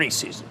into the earnings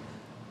season.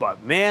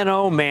 But man,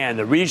 oh man,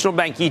 the regional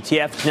bank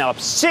ETF is now up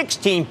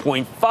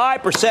 16.5%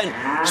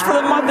 just for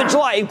the month of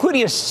July,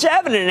 including a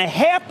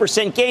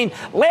 7.5% gain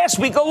last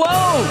week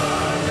alone.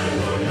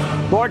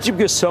 Largely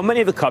because so many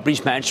of the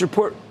companies managed to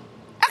report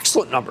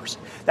excellent numbers.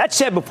 That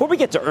said, before we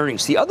get to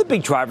earnings, the other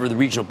big driver of the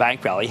regional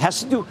bank rally has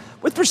to do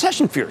with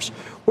recession fears.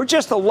 We're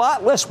just a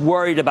lot less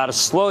worried about a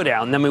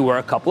slowdown than we were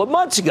a couple of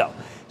months ago.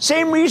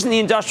 Same reason the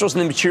industrials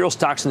and the material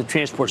stocks and the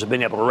transports have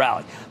been able to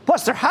rally.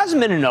 Plus, there hasn't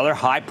been another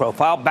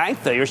high-profile bank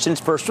failure since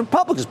First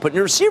Republic was put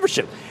into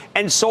receivership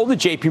and sold to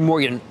J.P.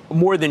 Morgan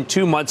more than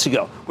 2 months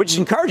ago, which is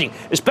encouraging,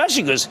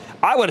 especially because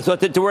I would have thought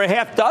that there were a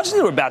half dozen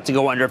that were about to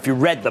go under if you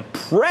read the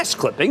press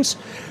clippings.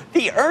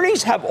 The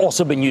earnings have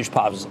also been huge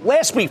positives.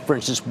 Last week, for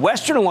instance,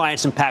 Western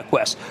Alliance and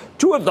PacWest,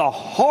 two of the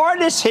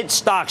hardest hit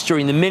stocks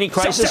during the mini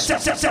crisis,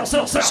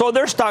 saw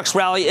their stocks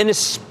rally an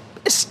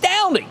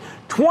astounding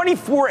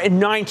 24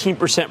 and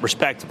 19%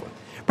 respectively.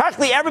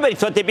 Practically everybody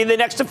thought they'd be the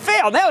next to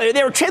fail. Now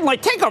they were trading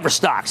like takeover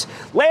stocks.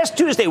 Last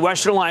Tuesday,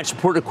 Western Alliance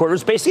reported a quarter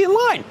was basically in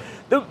line.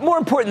 More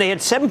important, they had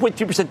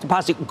 7.3%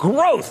 deposit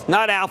growth,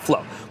 not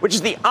outflow, which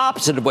is the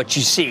opposite of what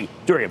you see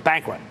during a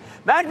bank run.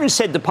 Management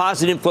said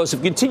deposit inflows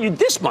have continued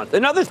this month,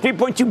 another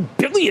 $3.2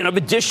 billion of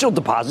additional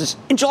deposits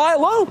in July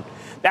alone.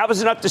 That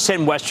was enough to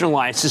send Western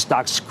Alliance's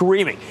stock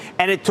screaming,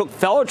 and it took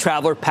fellow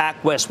traveler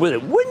PacWest with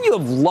it. Wouldn't you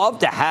have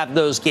loved to have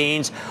those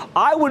gains?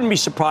 I wouldn't be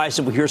surprised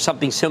if we hear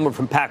something similar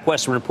from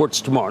PacWest in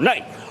reports tomorrow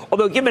night.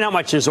 Although, given how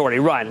much is already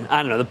run,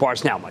 I don't know, the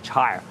bar's now much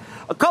higher.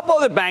 A couple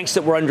other banks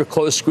that were under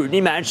close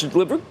scrutiny managed to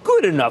deliver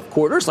good enough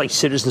quarters, like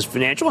Citizens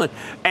Financial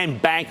and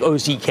Bank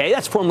OZK.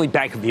 That's formerly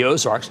Bank of the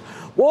Ozarks.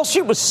 Wall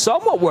Street was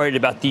somewhat worried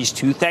about these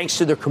two thanks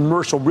to their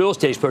commercial real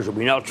estate exposure.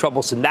 We know how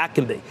troublesome that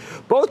can be.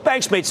 Both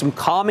banks made some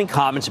calming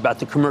comments about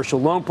the commercial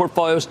loan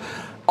portfolios,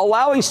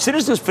 allowing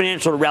Citizens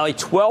Financial to rally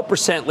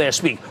 12%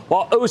 last week,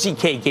 while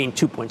OZK gained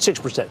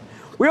 2.6%.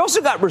 We also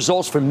got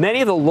results from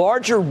many of the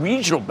larger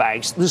regional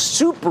banks, the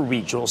super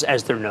regionals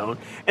as they're known,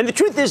 and the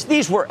truth is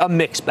these were a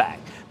mixed bag.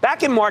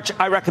 Back in March,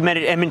 I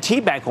recommended M&T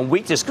Bank on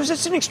weakness because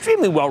it's an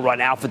extremely well-run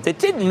outfit that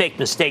didn't make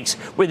mistakes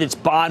with its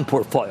bond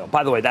portfolio.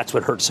 By the way, that's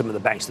what hurt some of the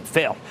banks that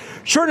failed.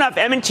 Sure enough,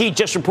 M&T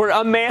just reported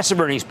a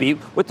massive earnings beat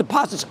with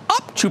deposits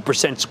up 2%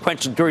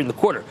 sequentially during the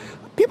quarter.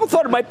 People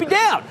thought it might be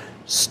down.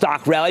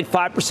 Stock rallied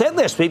 5%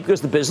 last week because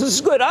the business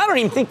is good. I don't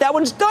even think that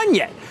one's done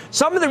yet.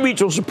 Some of the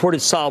regionals reported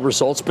solid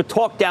results, but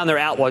talked down their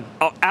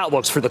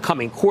outlooks for the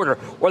coming quarter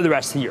or the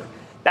rest of the year.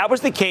 That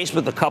was the case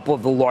with a couple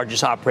of the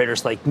largest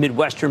operators like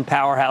Midwestern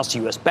Powerhouse,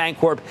 U.S.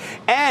 Bancorp,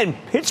 and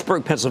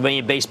Pittsburgh,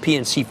 Pennsylvania-based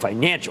PNC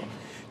Financial.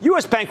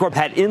 U.S. Bancorp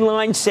had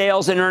inline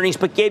sales and earnings,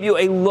 but gave you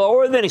a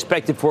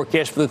lower-than-expected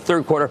forecast for the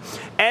third quarter,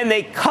 and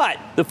they cut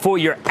the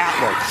full-year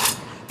outlook.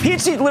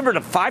 PNC delivered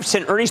a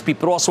 5-cent earnings beat,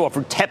 but also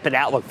offered tepid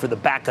outlook for the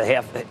back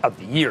half of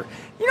the year.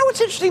 You know what's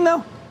interesting,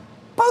 though?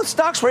 Both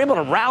stocks were able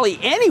to rally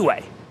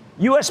anyway.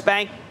 U.S.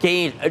 Bank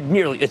gained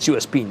it's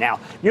USB now,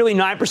 nearly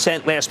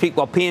 9% last week,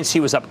 while PNC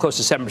was up close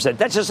to 7%.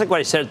 That's just like what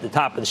I said at the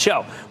top of the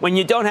show. When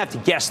you don't have to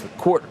guess the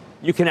quarter,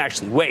 you can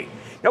actually wait.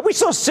 Now, we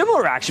saw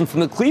similar action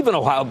from the Cleveland,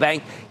 Ohio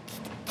bank,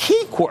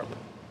 KeyCorp,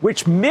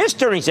 which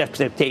missed earnings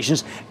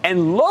expectations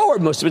and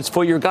lowered most of its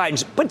full-year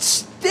guidance, but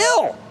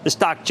still the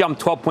stock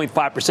jumped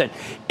 12.5%.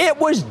 It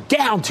was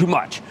down too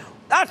much.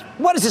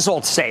 What does this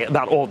all say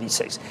about all these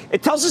things?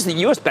 It tells us that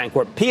U.S.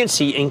 Bancorp,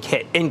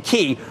 PNC, and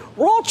Key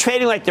were all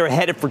trading like they're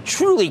headed for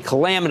truly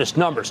calamitous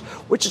numbers,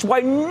 which is why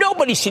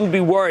nobody seemed to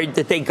be worried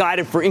that they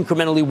guided for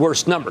incrementally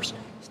worse numbers.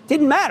 It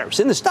didn't matter. It's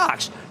in the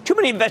stocks.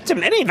 Many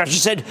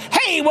investors said,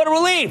 hey, what a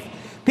relief.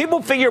 People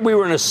figured we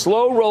were in a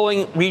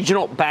slow-rolling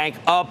regional bank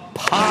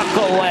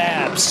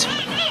apocalypse.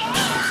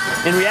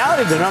 In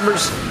reality, the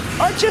numbers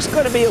are just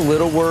going to be a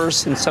little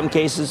worse, in some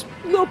cases,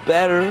 a little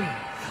better.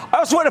 I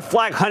also want to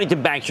flag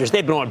Huntington Bank shares.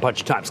 They've been on a bunch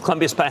of times.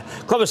 Columbus,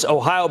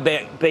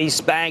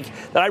 Ohio-based bank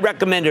that I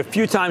recommended a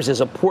few times as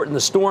a port in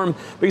the storm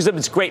because of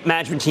its great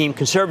management team,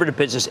 conservative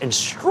business, and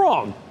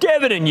strong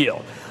dividend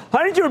yield.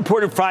 Huntington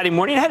reported Friday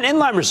morning and had an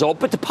inline result,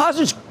 but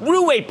deposits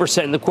grew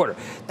 8% in the quarter.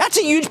 That's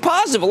a huge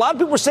positive. A lot of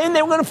people were saying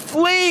they were going to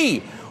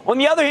flee. On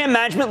the other hand,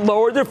 management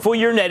lowered their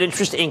full-year net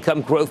interest income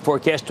growth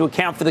forecast to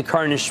account for the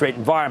current interest rate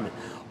environment.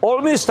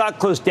 Ultimately, the stock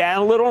closed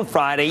down a little on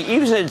Friday,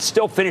 even as it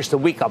still finished the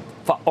week up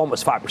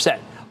almost 5%.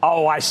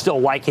 Oh, I still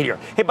like it here.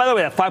 Hey, by the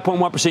way, that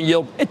 5.1%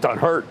 yield, it doesn't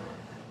hurt.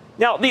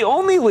 Now, the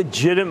only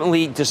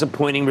legitimately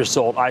disappointing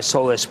result I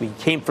saw this week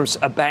came from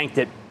a bank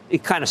that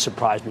it kind of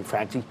surprised me,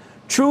 frankly.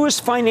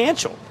 Truist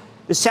Financial,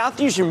 the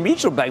Southeastern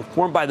regional bank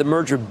formed by the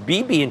merger of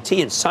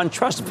BB&T and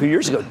SunTrust a few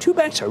years ago. Two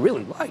banks I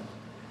really like.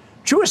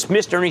 Truist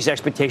missed earnings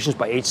expectations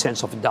by 8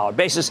 cents off a dollar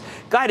basis,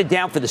 guided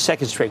down for the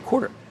second straight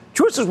quarter.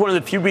 Truist was one of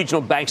the few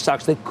regional bank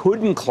stocks that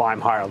couldn't climb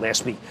higher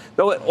last week,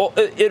 though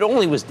it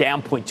only was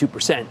down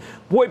 0.2%,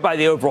 buoyed by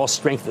the overall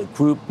strength of the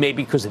group,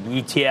 maybe because of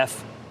the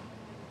ETF.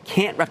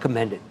 Can't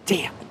recommend it.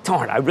 Damn,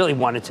 darn, I really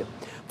wanted to.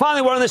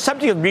 Finally, we're on the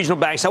subject of regional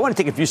banks. I want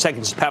to take a few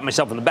seconds to pat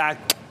myself on the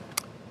back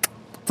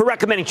for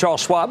recommending Charles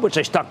Schwab, which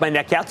I stuck my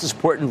neck out to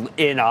support in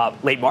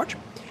late March,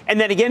 and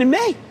then again in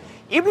May.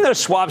 even though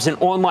Schwab's an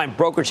online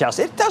brokerage house,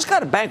 it does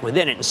got a bank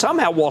within it. And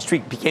somehow Wall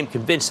Street became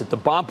convinced that the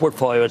bond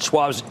portfolio at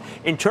Schwab's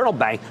internal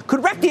bank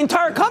could wreck the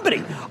entire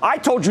company. I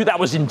told you that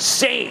was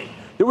insane.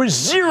 There was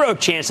zero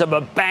chance of a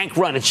bank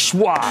run at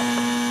Schwab.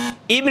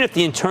 Even if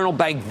the internal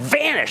bank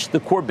vanished, the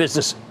core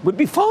business would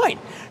be fine.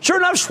 Sure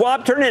enough,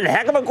 Schwab turned in a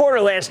heck of a quarter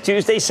last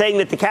Tuesday, saying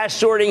that the cash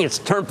sorting, its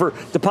turn for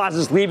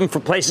deposits leaving for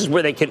places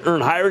where they can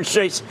earn higher interest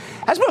rates,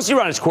 has mostly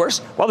run its course,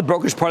 while the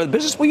brokerage part of the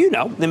business, well, you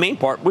know, the main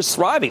part was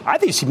thriving. I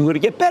think it's even going to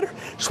get better.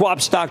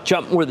 Schwab stock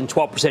jumped more than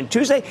 12%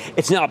 Tuesday.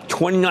 It's now up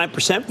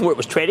 29% from where it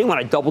was trading when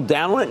I doubled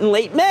down on it in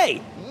late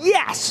May.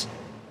 Yes!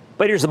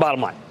 But here's the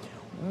bottom line.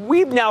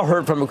 We've now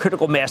heard from a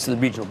critical mass of the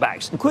regional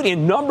banks, including a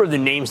number of the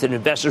names that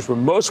investors were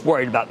most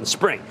worried about in the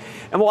spring.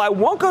 And while I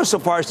won't go so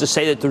far as to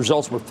say that the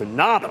results were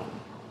phenomenal,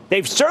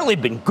 they've certainly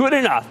been good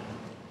enough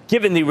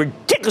given the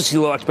ridiculously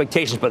low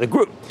expectations by the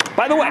group.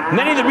 By the way,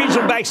 many of the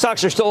regional bank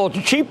stocks are still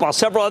ultra cheap, while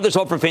several others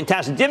offer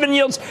fantastic dividend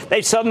yields.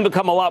 They've suddenly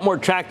become a lot more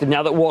attractive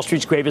now that Wall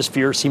Street's gravest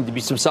fears seem to be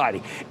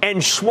subsiding.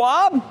 And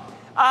Schwab?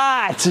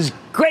 It's as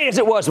great as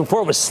it was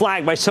before it was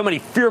slagged by so many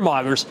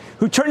fearmongers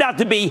who turned out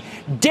to be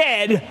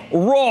dead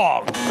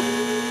wrong.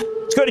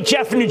 Let's go to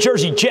Jeff in New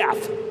Jersey.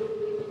 Jeff.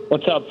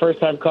 What's up? First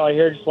time caller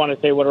here. Just want to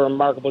say what a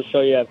remarkable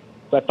show you have.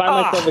 So I find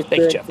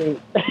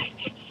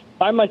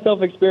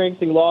myself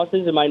experiencing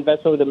losses in my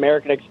investment with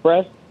American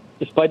Express,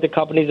 despite the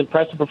company's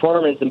impressive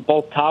performance in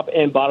both top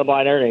and bottom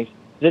line earnings.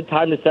 Is it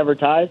time to sever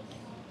ties?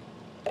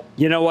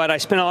 You know what? I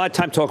spent a lot of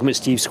time talking with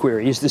Steve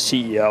Square. He's the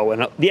CEO,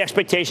 and the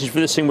expectations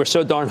for this thing were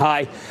so darn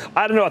high.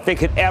 I don't know if they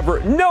could ever,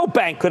 no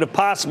bank could have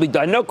possibly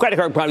done, no credit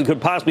card company could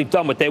have possibly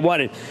done what they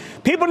wanted.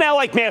 People now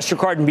like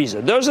MasterCard and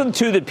Visa. Those are the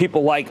two that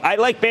people like. I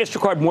like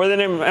MasterCard more than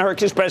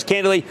American Express,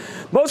 candidly,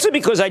 mostly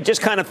because I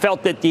just kind of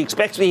felt that the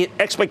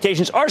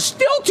expectations are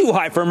still too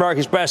high for American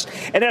Express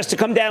and has to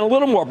come down a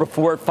little more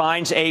before it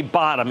finds a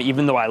bottom,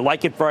 even though I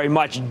like it very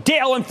much.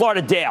 Dale in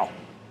Florida. Dale.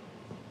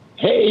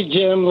 Hey,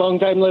 Jim,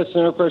 long-time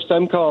listener,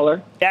 first-time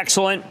caller.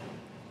 Excellent.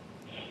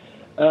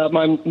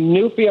 My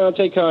new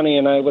fiance, Connie,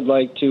 and I would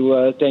like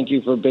to thank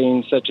you for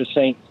being such a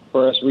saint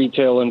for us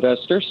retail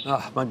investors.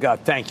 Oh, my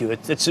God, thank you.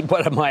 It's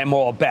what I'm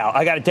all about.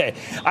 I got to tell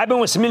you, I've been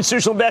with some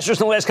institutional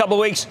investors in the last couple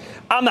of weeks.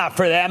 I'm not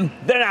for them.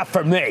 They're not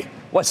for me.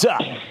 What's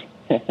up?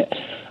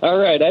 All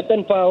right, I've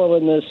been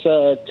following this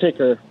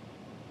ticker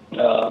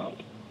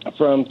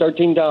from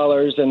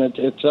 $13, and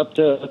it's up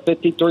to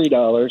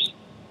 $53.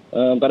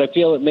 But I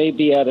feel it may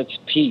be at its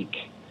peak.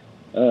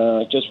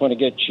 Just want to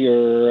get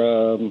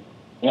your.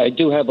 I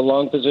do have a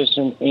long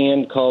position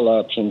and call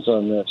options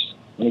on this.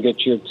 I want to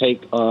get your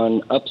take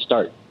on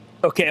Upstart.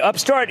 Okay,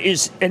 Upstart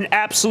is an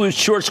absolute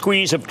short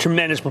squeeze of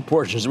tremendous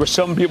proportions. There were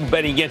some people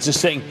betting against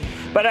this thing.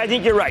 But I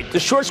think you're right. The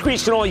short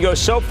squeeze can only go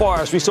so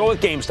far, as we saw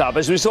with GameStop,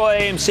 as we saw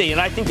at AMC.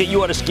 And I think that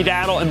you ought to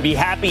skedaddle and be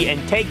happy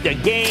and take the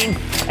gain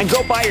and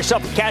go buy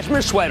yourself a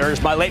cashmere sweater,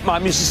 as my late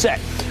mom used to say.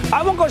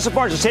 I won't go so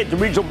far as to say that the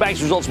regional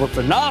bank's results were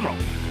phenomenal,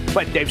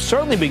 but they've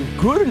certainly been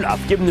good enough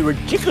given the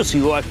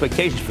ridiculously low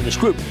expectations for this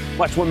group.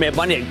 Watch One Mad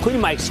Money, including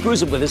my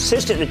exclusive with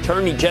Assistant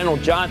Attorney General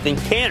Jonathan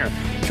Cantor,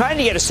 trying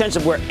to get a sense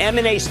of where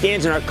M&A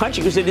stands in our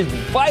country because it is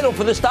vital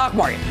for the stock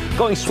market,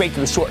 going straight to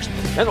the source.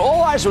 And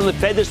all eyes are on the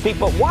Fed this week,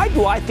 but why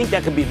do I think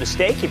that could be a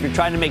mistake if you're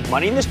trying to make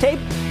money in this tape?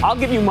 I'll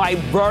give you my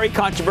very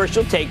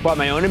controversial take by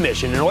my own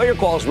admission, and all your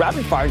calls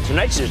rapid fire in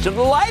tonight's edition of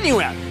the Lightning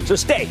Round. So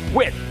stay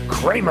with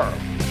Cramer.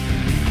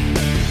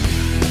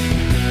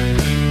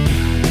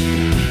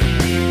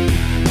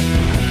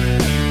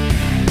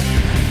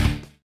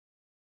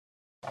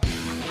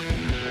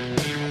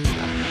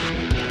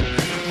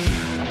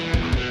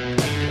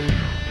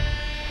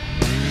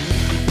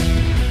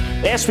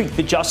 Last week,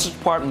 the Justice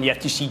Department and the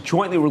FTC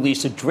jointly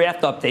released a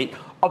draft update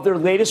of their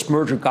latest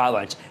merger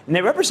guidelines, and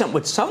they represent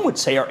what some would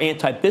say are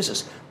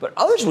anti-business, but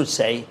others would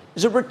say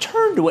is a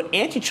return to what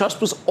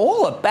antitrust was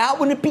all about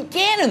when it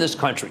began in this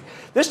country.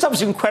 This stuff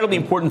is incredibly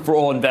important for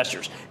all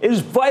investors. It is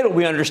vital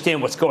we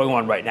understand what's going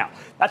on right now.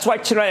 That's why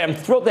tonight I'm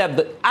thrilled to have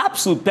the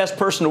absolute best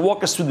person to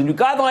walk us through the new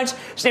guidelines.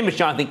 His name is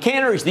Jonathan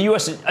Cantor. He's the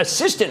U.S.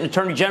 Assistant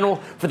Attorney General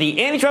for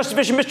the Antitrust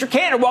Division. Mr.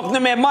 Cantor, welcome to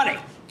Mad Money.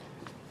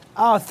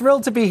 Oh,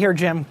 thrilled to be here,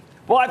 Jim.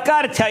 Well, I've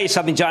got to tell you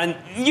something, John.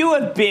 You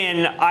have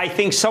been, I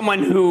think,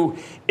 someone who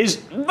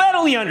is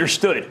readily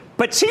understood,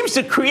 but seems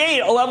to create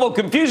a level of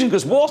confusion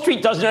because Wall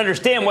Street doesn't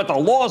understand what the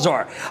laws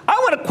are. I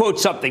want to quote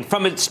something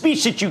from a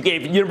speech that you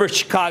gave at the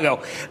University of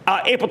Chicago,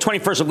 April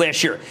 21st of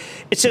last year.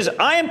 It says,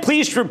 I am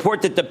pleased to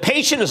report that the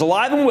patient is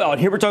alive and well, and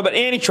here we're talking about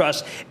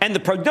antitrust, and the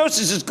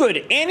prognosis is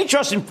good.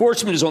 Antitrust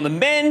enforcement is on the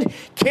mend,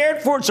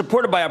 cared for and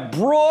supported by a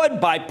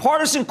broad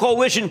bipartisan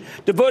coalition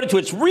devoted to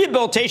its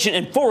rehabilitation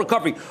and full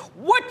recovery.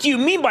 What do you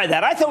mean by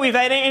that? I thought we've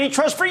had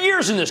antitrust for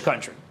years in this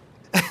country.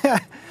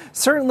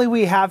 Certainly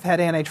we have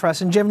had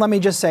antitrust. And Jim, let me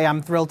just say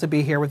I'm thrilled to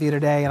be here with you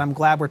today, and I'm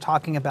glad we're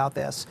talking about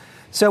this.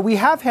 So we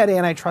have had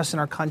antitrust in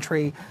our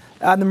country.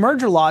 The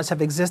merger laws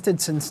have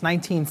existed since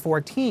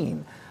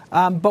 1914.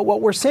 But what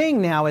we're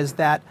seeing now is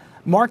that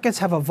markets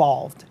have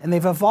evolved, and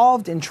they've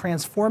evolved in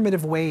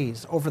transformative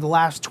ways over the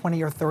last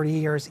 20 or 30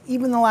 years,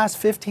 even the last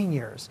 15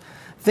 years.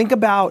 Think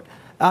about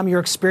your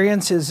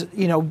experiences,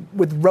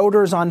 with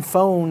rotors on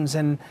phones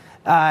and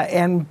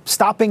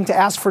stopping to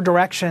ask for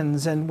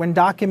directions, and when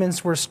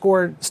documents were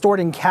stored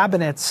in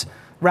cabinets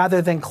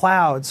rather than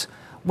clouds.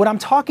 What I'm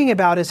talking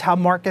about is how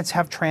markets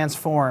have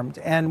transformed.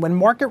 And when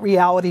market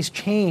realities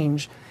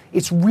change,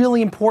 it's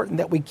really important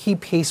that we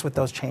keep pace with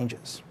those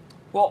changes.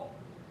 Well,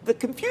 the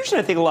confusion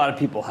I think a lot of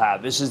people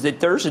have is that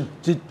there's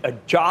a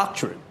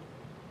doctrine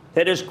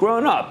that has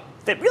grown up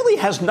that really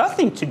has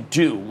nothing to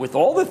do with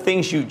all the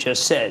things you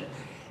just said.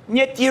 And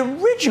yet the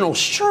original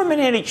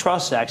Sherman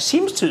Antitrust Act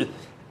seems to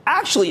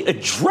actually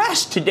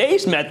address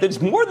today's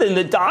methods more than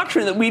the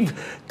doctrine that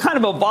we've kind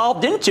of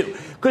evolved into.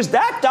 Because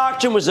that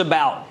doctrine was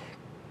about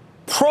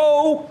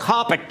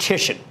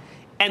pro-competition.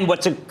 And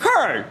what's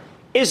occurred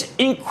is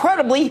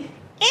incredibly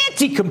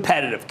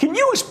anti-competitive. Can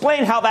you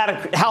explain how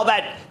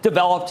that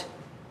developed?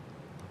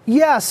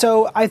 Yeah,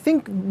 so I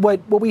think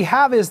what we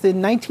have is the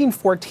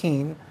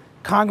 1914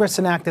 Congress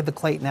enacted the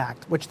Clayton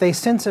Act, which they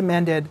since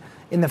amended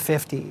in the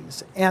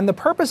 50s. And the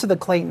purpose of the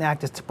Clayton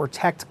Act is to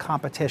protect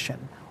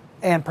competition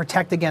and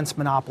protect against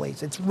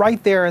monopolies. It's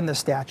right there in the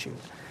statute.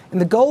 And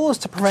the goal is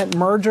to prevent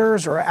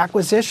mergers or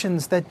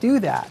acquisitions that do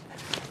that.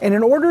 And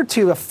in order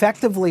to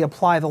effectively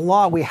apply the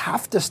law, we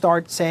have to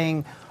start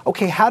saying,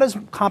 okay, how does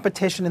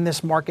competition in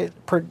this market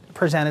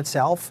present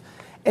itself?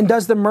 And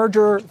does the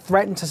merger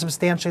threaten to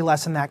substantially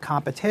lessen that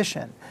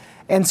competition?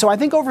 And so I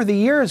think over the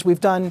years,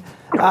 we've done,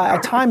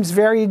 at times,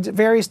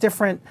 various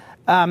different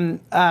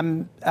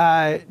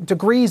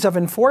degrees of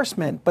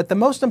enforcement. But the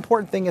most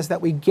important thing is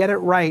that we get it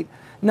right,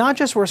 not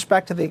just with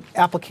respect to the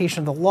application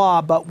of the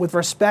law, but with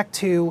respect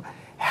to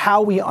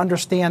how we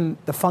understand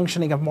the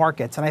functioning of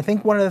markets. And I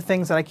think one of the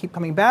things that I keep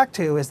coming back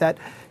to is that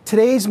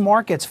today's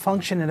markets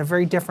function in a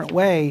very different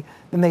way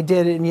than they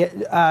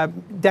did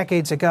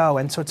decades ago.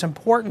 And so it's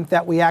important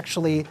that we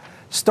actually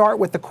start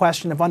with the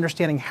question of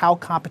understanding how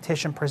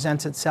competition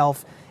presents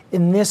itself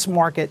in this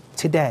market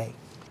today.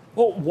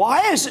 Well, why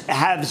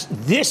has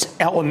this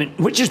element,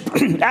 which has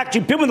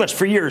actually been with us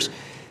for years,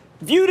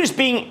 viewed as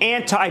being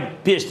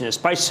anti-business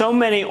by so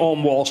many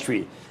on Wall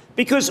Street?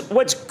 Because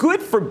what's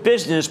good for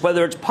business,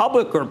 whether it's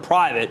public or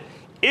private,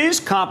 is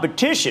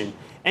competition.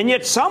 And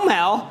yet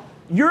somehow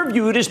you're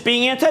viewed as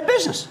being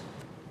anti-business.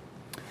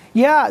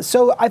 Yeah,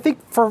 so I think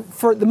for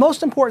the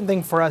most important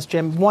thing for us,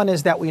 Jim, one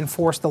is that we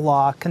enforce the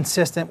law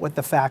consistent with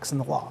the facts in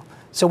the law.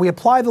 So we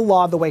apply the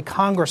law the way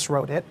Congress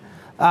wrote it,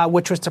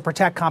 which was to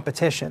protect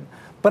competition.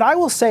 But I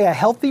will say a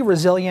healthy,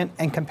 resilient,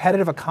 and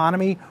competitive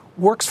economy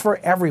works for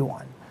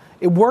everyone.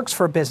 It works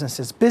for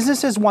businesses.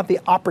 Businesses want the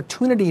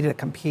opportunity to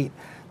compete.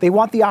 They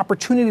want the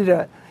opportunity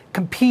to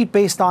compete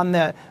based on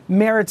the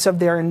merits of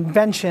their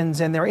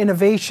inventions and their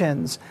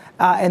innovations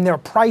and their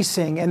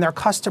pricing and their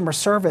customer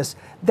service.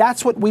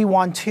 That's what we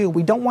want too.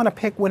 We don't want to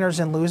pick winners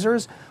and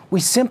losers. We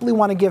simply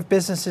want to give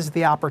businesses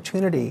the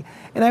opportunity.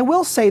 And I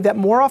will say that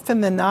more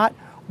often than not,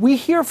 we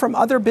hear from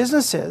other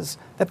businesses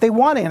that they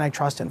want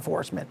antitrust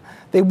enforcement.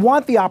 They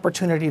want the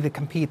opportunity to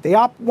compete. They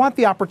want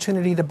the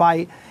opportunity to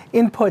buy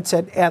inputs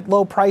at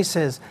low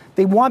prices.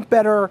 They want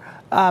better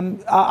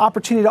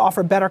opportunity to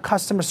offer better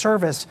customer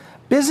service.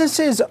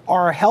 Businesses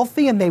are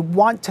healthy and they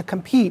want to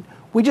compete.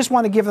 We just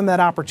want to give them that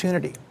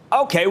opportunity.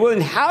 Okay, well,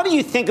 then how do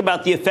you think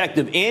about the effect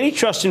of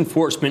antitrust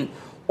enforcement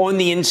on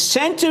the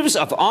incentives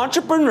of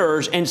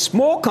entrepreneurs and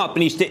small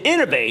companies to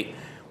innovate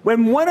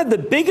when one of the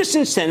biggest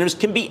incentives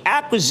can be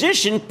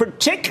acquisition,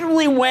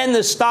 particularly when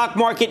the stock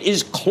market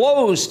is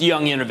closed to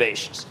young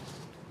innovations?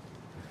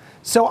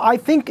 So I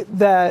think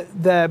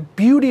the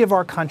beauty of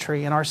our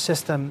country and our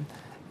system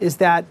is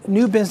that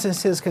new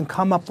businesses can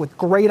come up with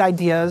great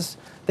ideas.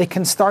 They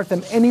can start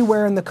them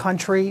anywhere in the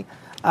country,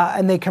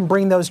 and they can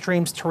bring those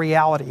dreams to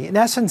reality. In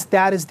essence,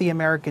 that is the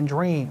American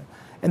dream.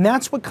 And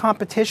that's what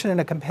competition in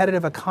a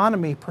competitive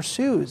economy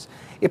pursues.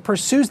 It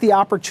pursues the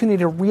opportunity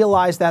to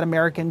realize that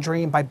American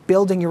dream by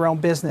building your own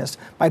business,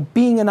 by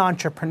being an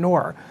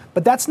entrepreneur.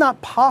 But that's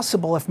not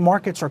possible if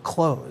markets are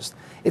closed.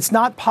 It's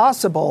not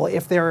possible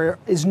if there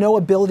is no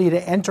ability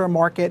to enter a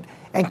market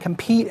and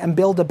compete and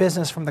build a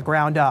business from the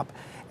ground up.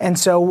 And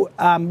so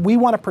we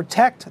want to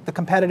protect the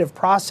competitive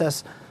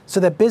process so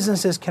that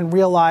businesses can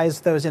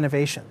realize those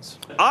innovations.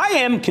 I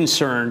am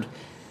concerned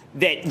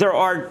that there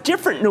are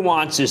different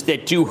nuances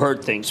that do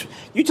hurt things.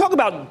 You talk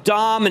about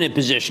dominant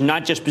position,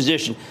 not just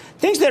position.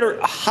 Things that are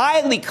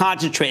highly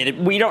concentrated,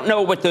 we don't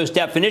know what those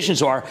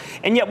definitions are,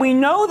 and yet we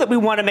know that we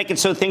want to make it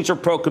so things are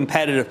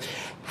pro-competitive.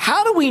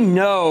 How do we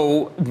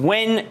know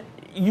when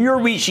you're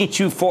reaching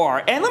too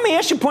far? And let me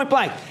ask you point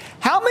blank,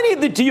 how many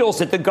of the deals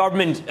that the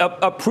government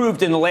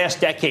approved in the last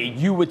decade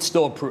you would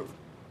still approve?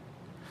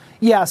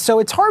 Yeah, so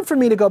it's hard for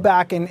me to go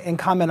back and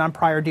comment on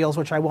prior deals,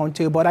 which I won't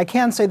do, but I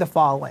can say the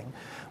following,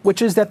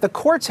 which is that the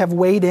courts have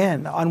weighed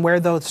in on where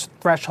those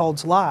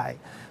thresholds lie.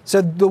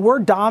 So the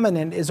word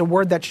dominant is a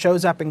word that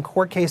shows up in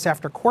court case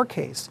after court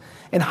case.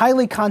 And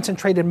highly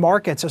concentrated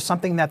markets are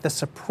something that the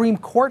Supreme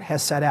Court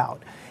has set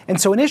out.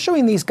 And so in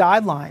issuing these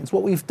guidelines,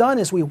 what we've done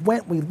is we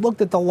looked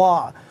at the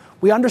law.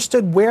 We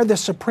understood where the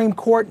Supreme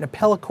Court and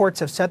appellate courts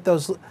have set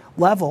those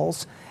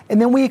levels. And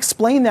then we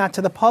explain that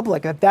to the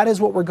public, that is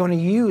what we're going to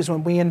use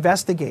when we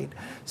investigate,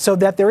 so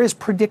that there is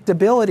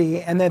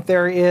predictability and that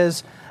there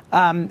is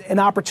an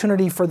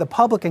opportunity for the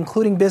public,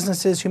 including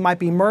businesses who might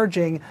be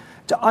merging,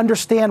 to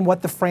understand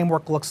what the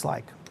framework looks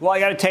like. Well, I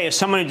got to tell you,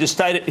 someone who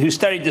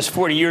studied this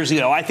 40 years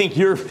ago, I think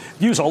your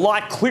view's a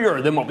lot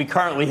clearer than what we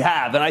currently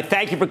have. And I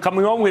thank you for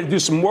coming on. We're going to do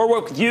some more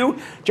work with you,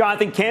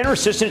 Jonathan Kanter,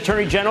 Assistant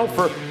Attorney General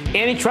for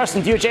Antitrust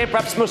and DOJ,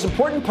 perhaps the most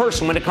important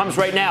person when it comes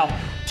right now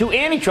to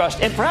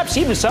antitrust, and perhaps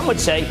even some would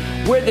say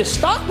where the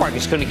stock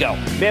market's going to go.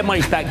 Mad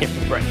Money's back after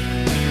the break.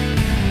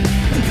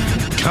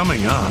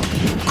 Coming up,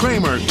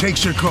 Cramer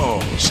takes your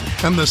calls,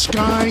 and the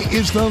sky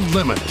is the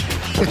limit.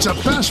 It's a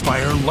fast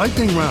fire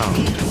lightning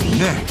round.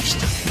 Next.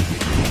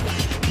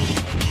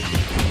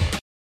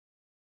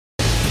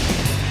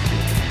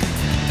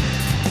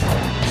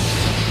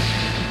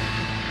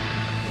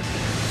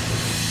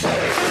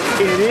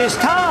 It is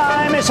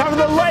time. It's time for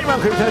the lightning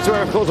round. That's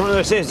where one of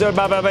those things.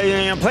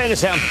 Playing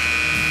this down.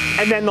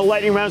 And then the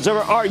lightning round's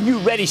over. Are you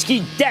ready,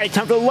 Ski Daddy?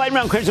 Time for the lightning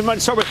round.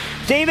 Let's start with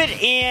David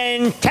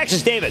in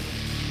Texas. David.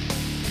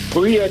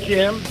 Booyah,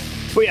 Jim.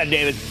 Booyah,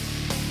 David.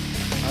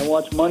 I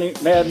watch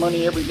Mad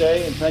Money every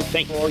day, and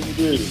thank you for all you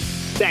do.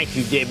 Thank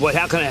you, Dave.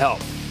 How can I help?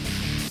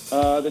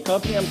 The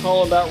company I'm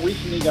calling about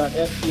recently got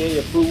FDA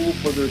approval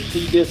for their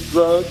C. diff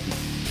drug.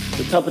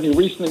 The company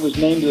recently was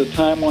named to the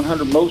Time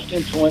 100 most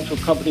influential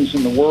companies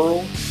in the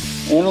world.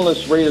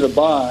 Analysts rated a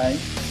buy.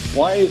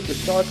 Why is the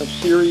stock of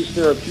Seres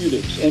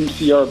Therapeutics,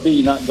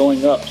 MCRB, not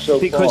going up so far?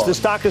 Because the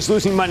stock is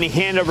losing money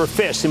hand over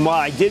fist. And while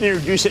I did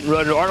introduce it and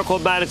wrote an article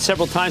about it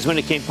several times when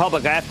it came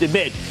public, I have to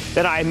admit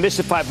that I am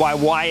mystified by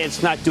why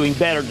it's not doing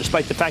better,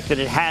 despite the fact that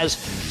it has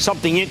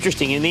something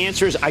interesting. And the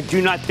answer is I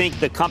do not think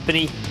the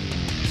company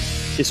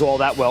is all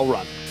that well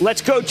run.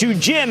 Let's go to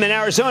Jim in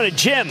Arizona.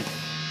 Jim.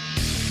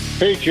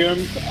 Hey,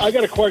 Jim. I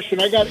got a question.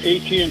 I got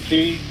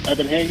AT&T. I've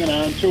been hanging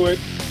on to it.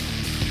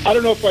 I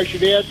don't know if I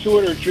should add to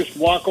it or just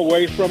walk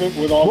away from it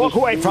with all Walk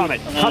away from it.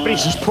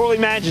 Company's as poorly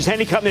managed as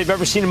any company I've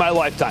ever seen in my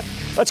lifetime.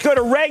 Let's go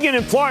to Reagan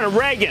in Florida.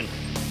 Reagan.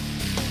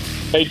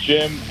 Hey,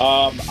 Jim.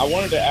 I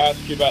wanted to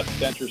ask you about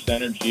Centrus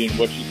Energy and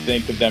what you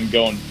think of them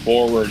going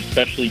forward,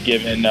 especially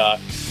given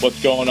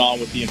what's going on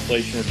with the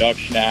Inflation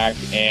Reduction Act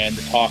and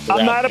the talk around...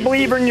 I'm not a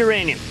believer in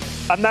uranium.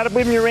 I'm not a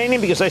believer in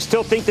uranium because I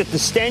still think that the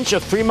stench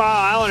of 3 Mile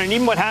Island and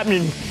even what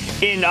happened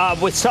in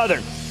with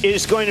Southern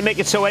is going to make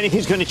it so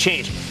anything's going to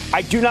change.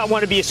 I do not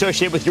want to be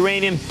associated with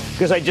uranium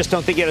because I just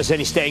don't think it has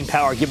any staying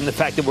power, given the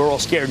fact that we're all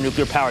scared of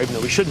nuclear power, even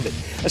though we shouldn't be.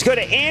 Let's go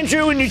to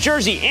Andrew in New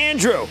Jersey.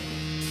 Andrew.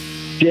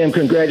 Jim,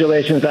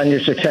 congratulations on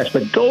your success,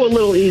 but go a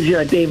little easier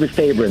on David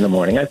Faber in the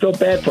morning. I feel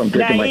bad for him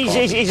drinking my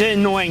coffee. He's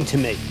annoying to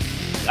me.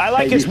 I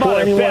like his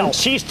mother, Belle.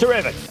 She's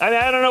terrific. I mean,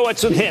 I don't know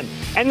what's with him.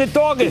 And the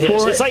dog is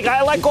his. It's like,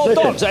 I like all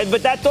dogs,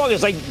 but that dog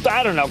is like,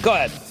 I don't know. Go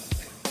ahead.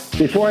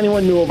 Before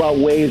anyone knew about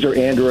Waze or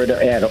Android or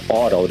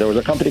Auto, there was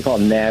a company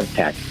called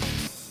Navtech.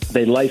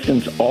 They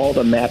licensed all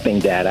the mapping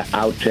data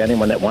out to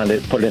anyone that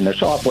wanted to put it in their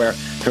software.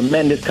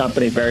 Tremendous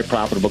company, very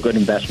profitable, good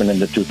investment in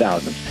the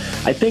 2000s.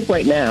 I think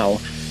right now,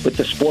 with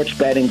the sports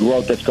betting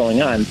growth that's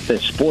going on, the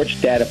sports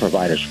data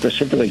provider,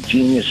 specifically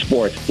Genius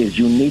Sports, is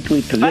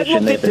uniquely positioned. I've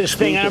looked at this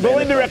thing, and I've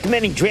only been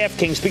recommending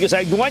DraftKings because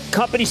I want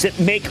companies that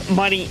make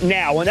money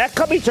now. When that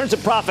company turns a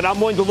profit, I'm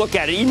willing to look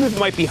at it, even if it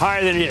might be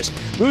higher than it is.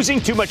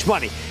 Losing too much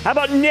money. How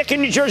about Nick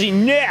in New Jersey?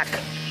 Nick.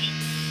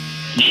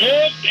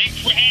 Jim, thanks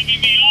for having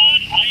me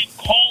on. I am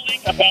calling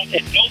about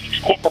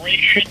Innovix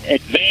Corporation,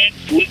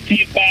 advanced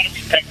lithium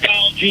battery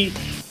technology.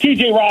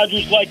 TJ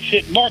Rogers likes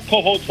it. Mark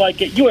Coholtz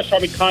like it. U.S.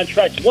 Army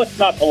contracts. What's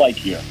not to like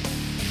here?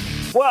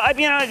 Well, I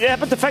mean,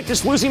 but the fact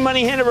it's losing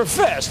money hand over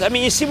fist. I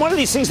mean, you see, one of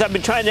these things that I've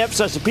been trying to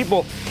emphasize to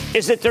people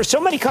is that there's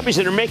so many companies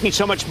that are making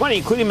so much money,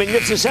 including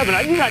Magnificent Seven.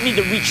 I do not need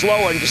to reach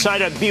lower and decide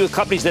to be with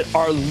companies that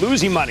are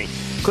losing money,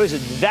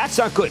 because that's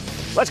not good.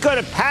 Let's go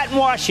to Pat in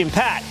Washington.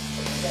 Pat.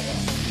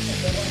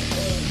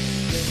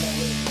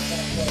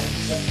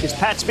 Is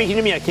Pat speaking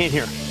to me? I can't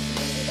hear.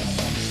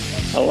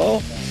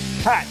 Hello?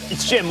 Pat,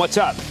 it's Jim. What's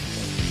up?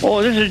 Oh,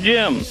 this is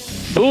Jim.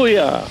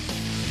 Booyah.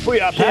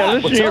 Booyah, Pat. I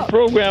listen to your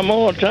program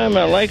all the time.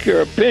 I like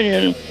your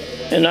opinion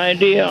and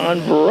idea on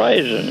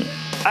Verizon.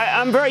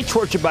 I'm very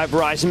tortured by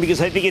Verizon because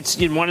I think it's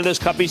one of those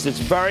companies that's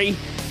very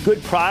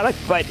good product,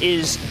 but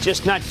is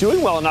just not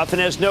doing well enough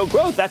and has no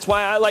growth. That's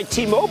why I like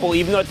T-Mobile,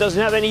 even though it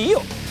doesn't have any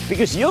yield,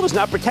 because yield has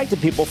not protected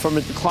people from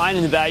a decline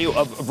in the value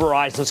of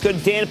Verizon. Let's go to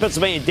Dan in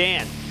Pennsylvania.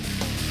 Dan.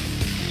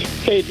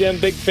 Hey, Jim,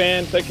 big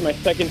fan. It's actually my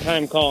second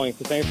time calling,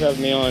 so thanks for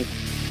having me on.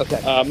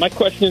 Okay. My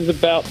question is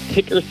about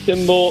ticker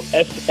symbol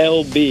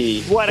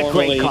SLB. What a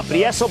great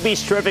company.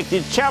 SLB's terrific. The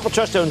Charitable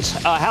Trust owns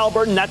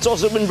Halliburton. That's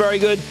also been very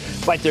good.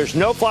 But there's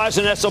no flies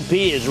on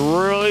SLB. It's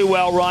really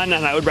well run,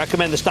 and I would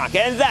recommend the stock.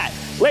 And that,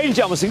 ladies and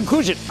gentlemen, is the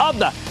conclusion of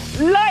the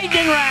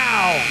Lightning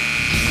Round.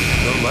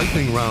 The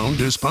Lightning Round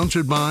is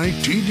sponsored by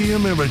TD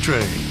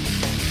Ameritrade.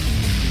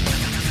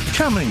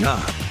 Coming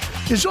up,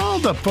 is all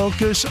the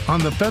focus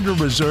on the Federal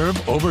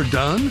Reserve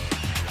overdone?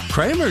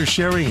 Cramer's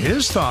sharing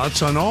his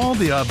thoughts on all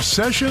the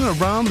obsession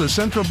around the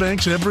central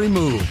bank's every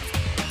move.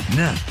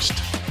 Next.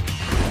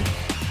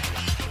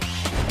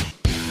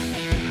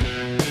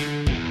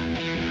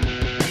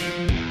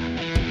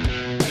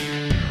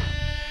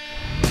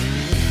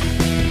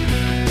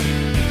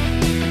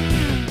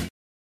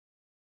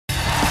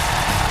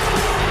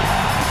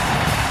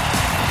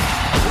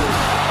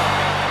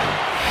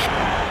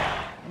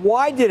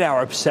 Why did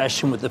our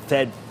obsession with the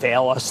Fed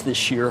fail us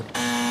this year?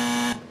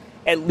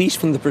 At least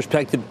from the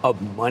perspective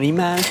of money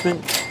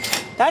management?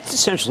 That's the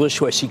central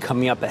issue I see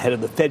coming up ahead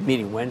of the Fed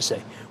meeting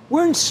Wednesday.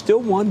 We're in still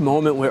one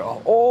moment where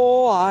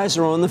all eyes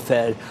are on the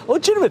Fed, a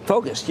legitimate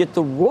focus, yet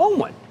the wrong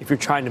one if you're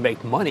trying to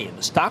make money in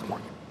the stock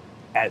market,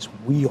 as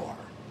we are.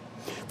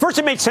 First,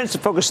 it made sense to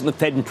focus on the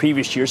Fed in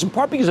previous years, in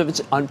part because of its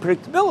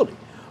unpredictability.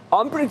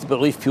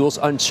 Unpredictability fuels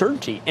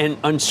uncertainty, and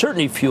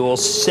uncertainty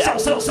fuels sell.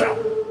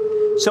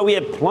 So we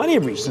had plenty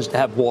of reasons to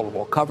have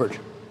wall-to-wall coverage.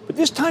 But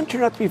this time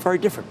turned out to be very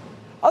different.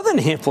 Other than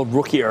a handful of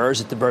rookie errors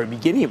at the very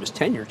beginning of his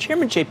tenure,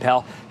 Chairman Jay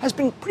Powell has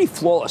been pretty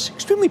flawless,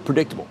 extremely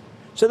predictable.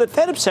 So the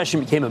Fed obsession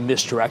became a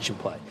misdirection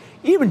play.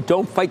 Even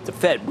don't fight the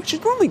Fed, which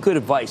is normally good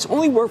advice,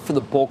 only worked for the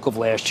bulk of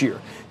last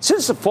year.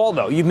 Since the fall,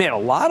 though, you've made a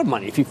lot of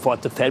money if you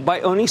fought the Fed by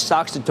owning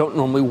stocks that don't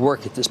normally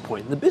work at this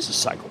point in the business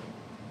cycle.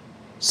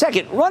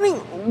 Second,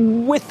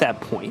 running with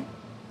that point,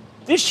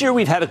 this year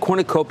we've had a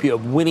cornucopia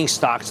of winning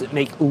stocks that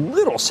make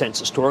little sense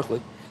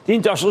historically. The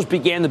industrials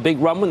began the big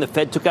run when the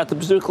Fed took out the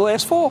bazooka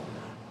last fall.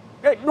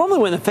 Normally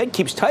when the Fed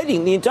keeps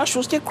tightening, the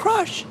industrials get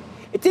crushed.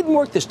 It didn't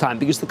work this time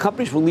because the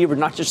companies were levered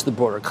not just to the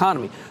broader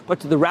economy, but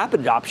to the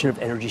rapid adoption of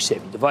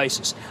energy-saving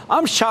devices.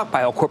 I'm shocked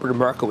by how corporate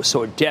America was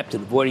so adept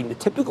at avoiding the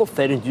typical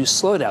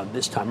Fed-induced slowdown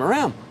this time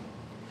around.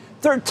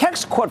 Third, tech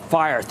caught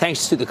fire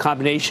thanks to the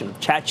combination of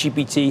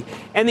ChatGPT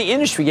and the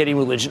industry getting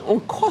religion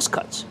on cost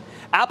cuts.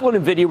 Apple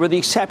and NVIDIA were the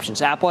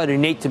exceptions. Apple had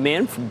innate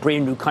demand from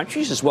brand new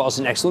countries as well as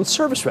an excellent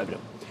service revenue.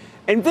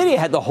 NVIDIA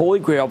had the holy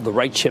grail of the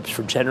right chips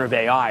for generative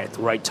AI at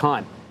the right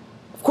time.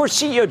 Of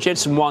course, CEO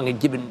Jensen Huang had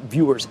given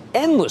viewers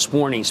endless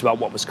warnings about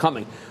what was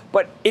coming,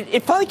 but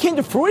it finally came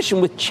to fruition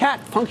with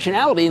chat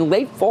functionality in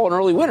late fall and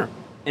early winter,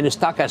 and the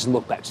stock hasn't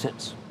looked back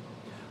since.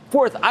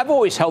 Fourth, I've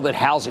always held that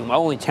housing,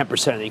 while only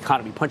 10% of the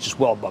economy, punches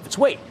well above its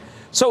weight.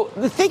 So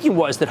the thinking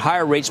was that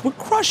higher rates would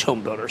crush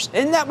home builders,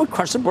 and that would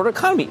crush the broader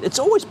economy. It's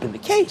always been the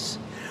case.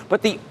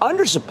 But the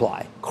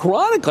undersupply,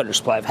 chronic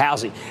undersupply of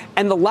housing,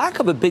 and the lack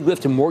of a big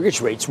lift in mortgage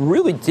rates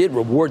really did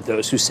reward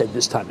those who said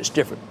this time is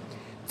different.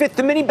 Fifth,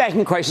 the mini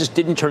banking crisis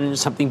didn't turn into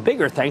something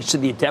bigger thanks to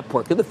the adept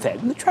work of the Fed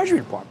and the Treasury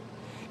Department.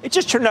 It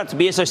just turned out to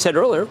be, as I said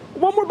earlier,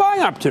 one more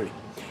buying opportunity.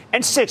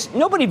 And sixth,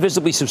 nobody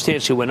visibly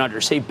substantially went under,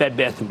 save Bed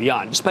Bath &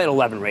 Beyond, despite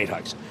 11 rate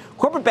hikes.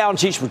 Corporate balance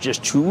sheets were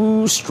just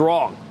too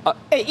strong.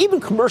 Even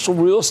commercial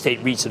real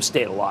estate REITs have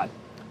stayed alive.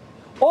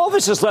 All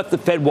this has left the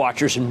Fed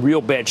watchers in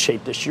real bad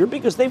shape this year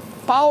because they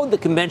followed the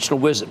conventional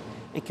wisdom.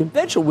 And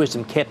conventional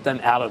wisdom kept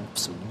them out of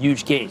some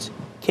huge gains,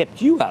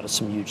 kept you out of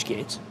some huge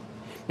gains.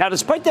 Now,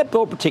 despite that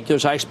bill of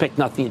particulars, I expect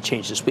nothing to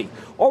change this week.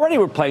 Already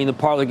we're playing the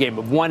parlor game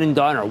of one and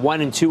done or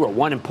 1 and 2 or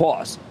 1 and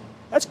pause.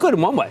 That's good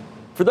in one way.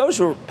 For those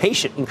who are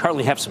patient and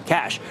currently have some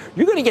cash,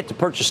 you're going to get to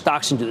purchase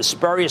stocks into the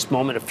spurious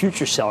moment of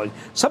future selling,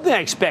 something I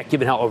expect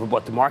given how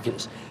overbought the market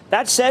is.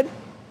 That said,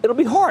 it'll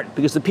be hard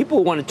because the people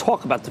who want to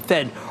talk about the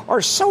Fed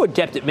are so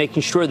adept at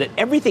making sure that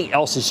everything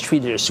else is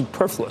treated as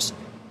superfluous,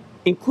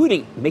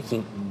 including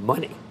making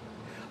money.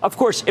 Of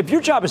course, if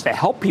your job is to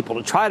help people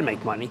to try to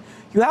make money,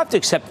 you have to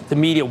accept that the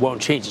media won't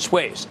change its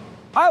ways.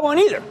 I won't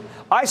either.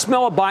 I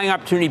smell a buying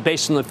opportunity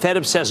based on the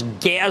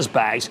Fed-obsessed gas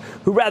bags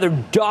who rather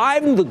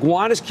dive into the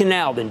Gowanus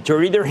Canal than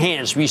dirty their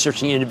hands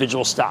researching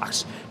individual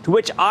stocks. To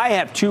which I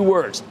have 2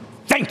 words: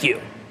 thank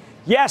you.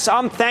 Yes,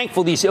 I'm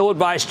thankful these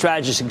ill-advised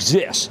strategies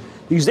exist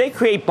because they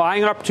create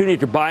buying opportunity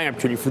after buying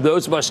opportunity for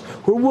those of us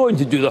who are willing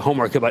to do the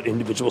homework about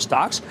individual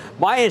stocks.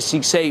 My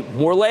instincts say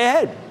more lay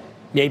ahead,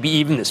 maybe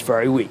even this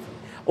very week.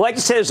 Like I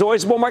said, there's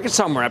always a bull market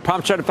somewhere. I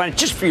promise to try to find it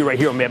just for you right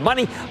here on Mad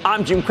Money.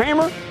 I'm Jim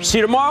Cramer. See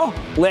you tomorrow.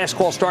 Last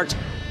call starts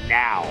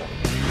now.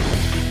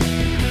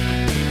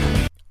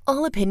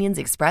 All opinions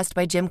expressed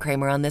by Jim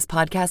Cramer on this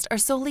podcast are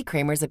solely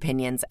Cramer's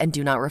opinions and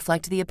do not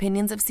reflect the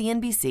opinions of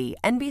CNBC,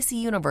 NBC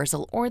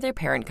Universal, or their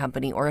parent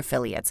company or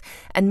affiliates,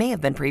 and may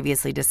have been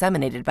previously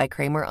disseminated by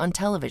Cramer on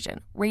television,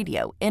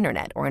 radio,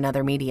 internet, or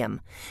another medium.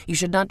 You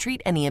should not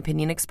treat any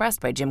opinion expressed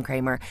by Jim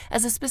Cramer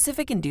as a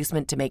specific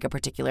inducement to make a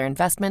particular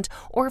investment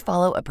or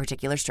follow a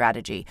particular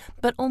strategy,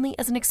 but only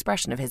as an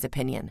expression of his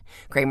opinion.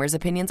 Cramer's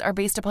opinions are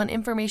based upon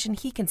information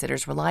he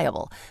considers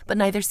reliable, but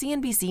neither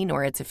CNBC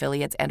nor its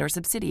affiliates and or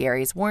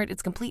subsidiaries warrant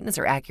its completeness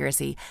or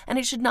accuracy, and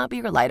it should not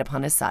be relied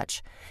upon as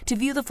such. To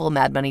view the full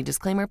Mad Money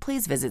disclaimer,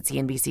 please visit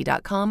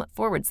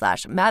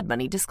cnbc.com/Mad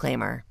Money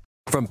disclaimer.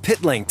 From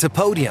pit lane to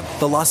podium,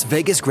 the Las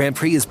Vegas Grand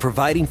Prix is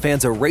providing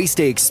fans a race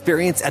day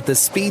experience at the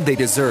speed they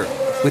deserve.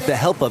 With the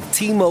help of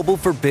T-Mobile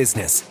for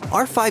Business,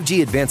 our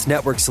 5G advanced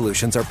network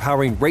solutions are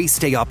powering race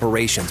day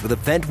operations with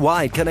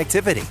event-wide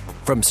connectivity.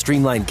 From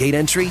streamlined gate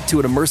entry to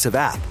an immersive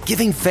app,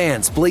 giving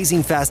fans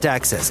blazing fast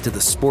access to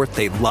the sport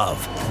they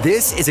love.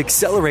 This is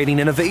accelerating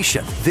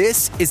innovation.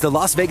 This is the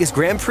Las Vegas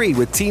Grand Prix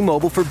with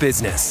T-Mobile for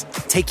Business.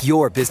 Take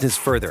your business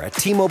further at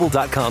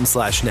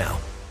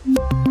T-Mobile.com/now.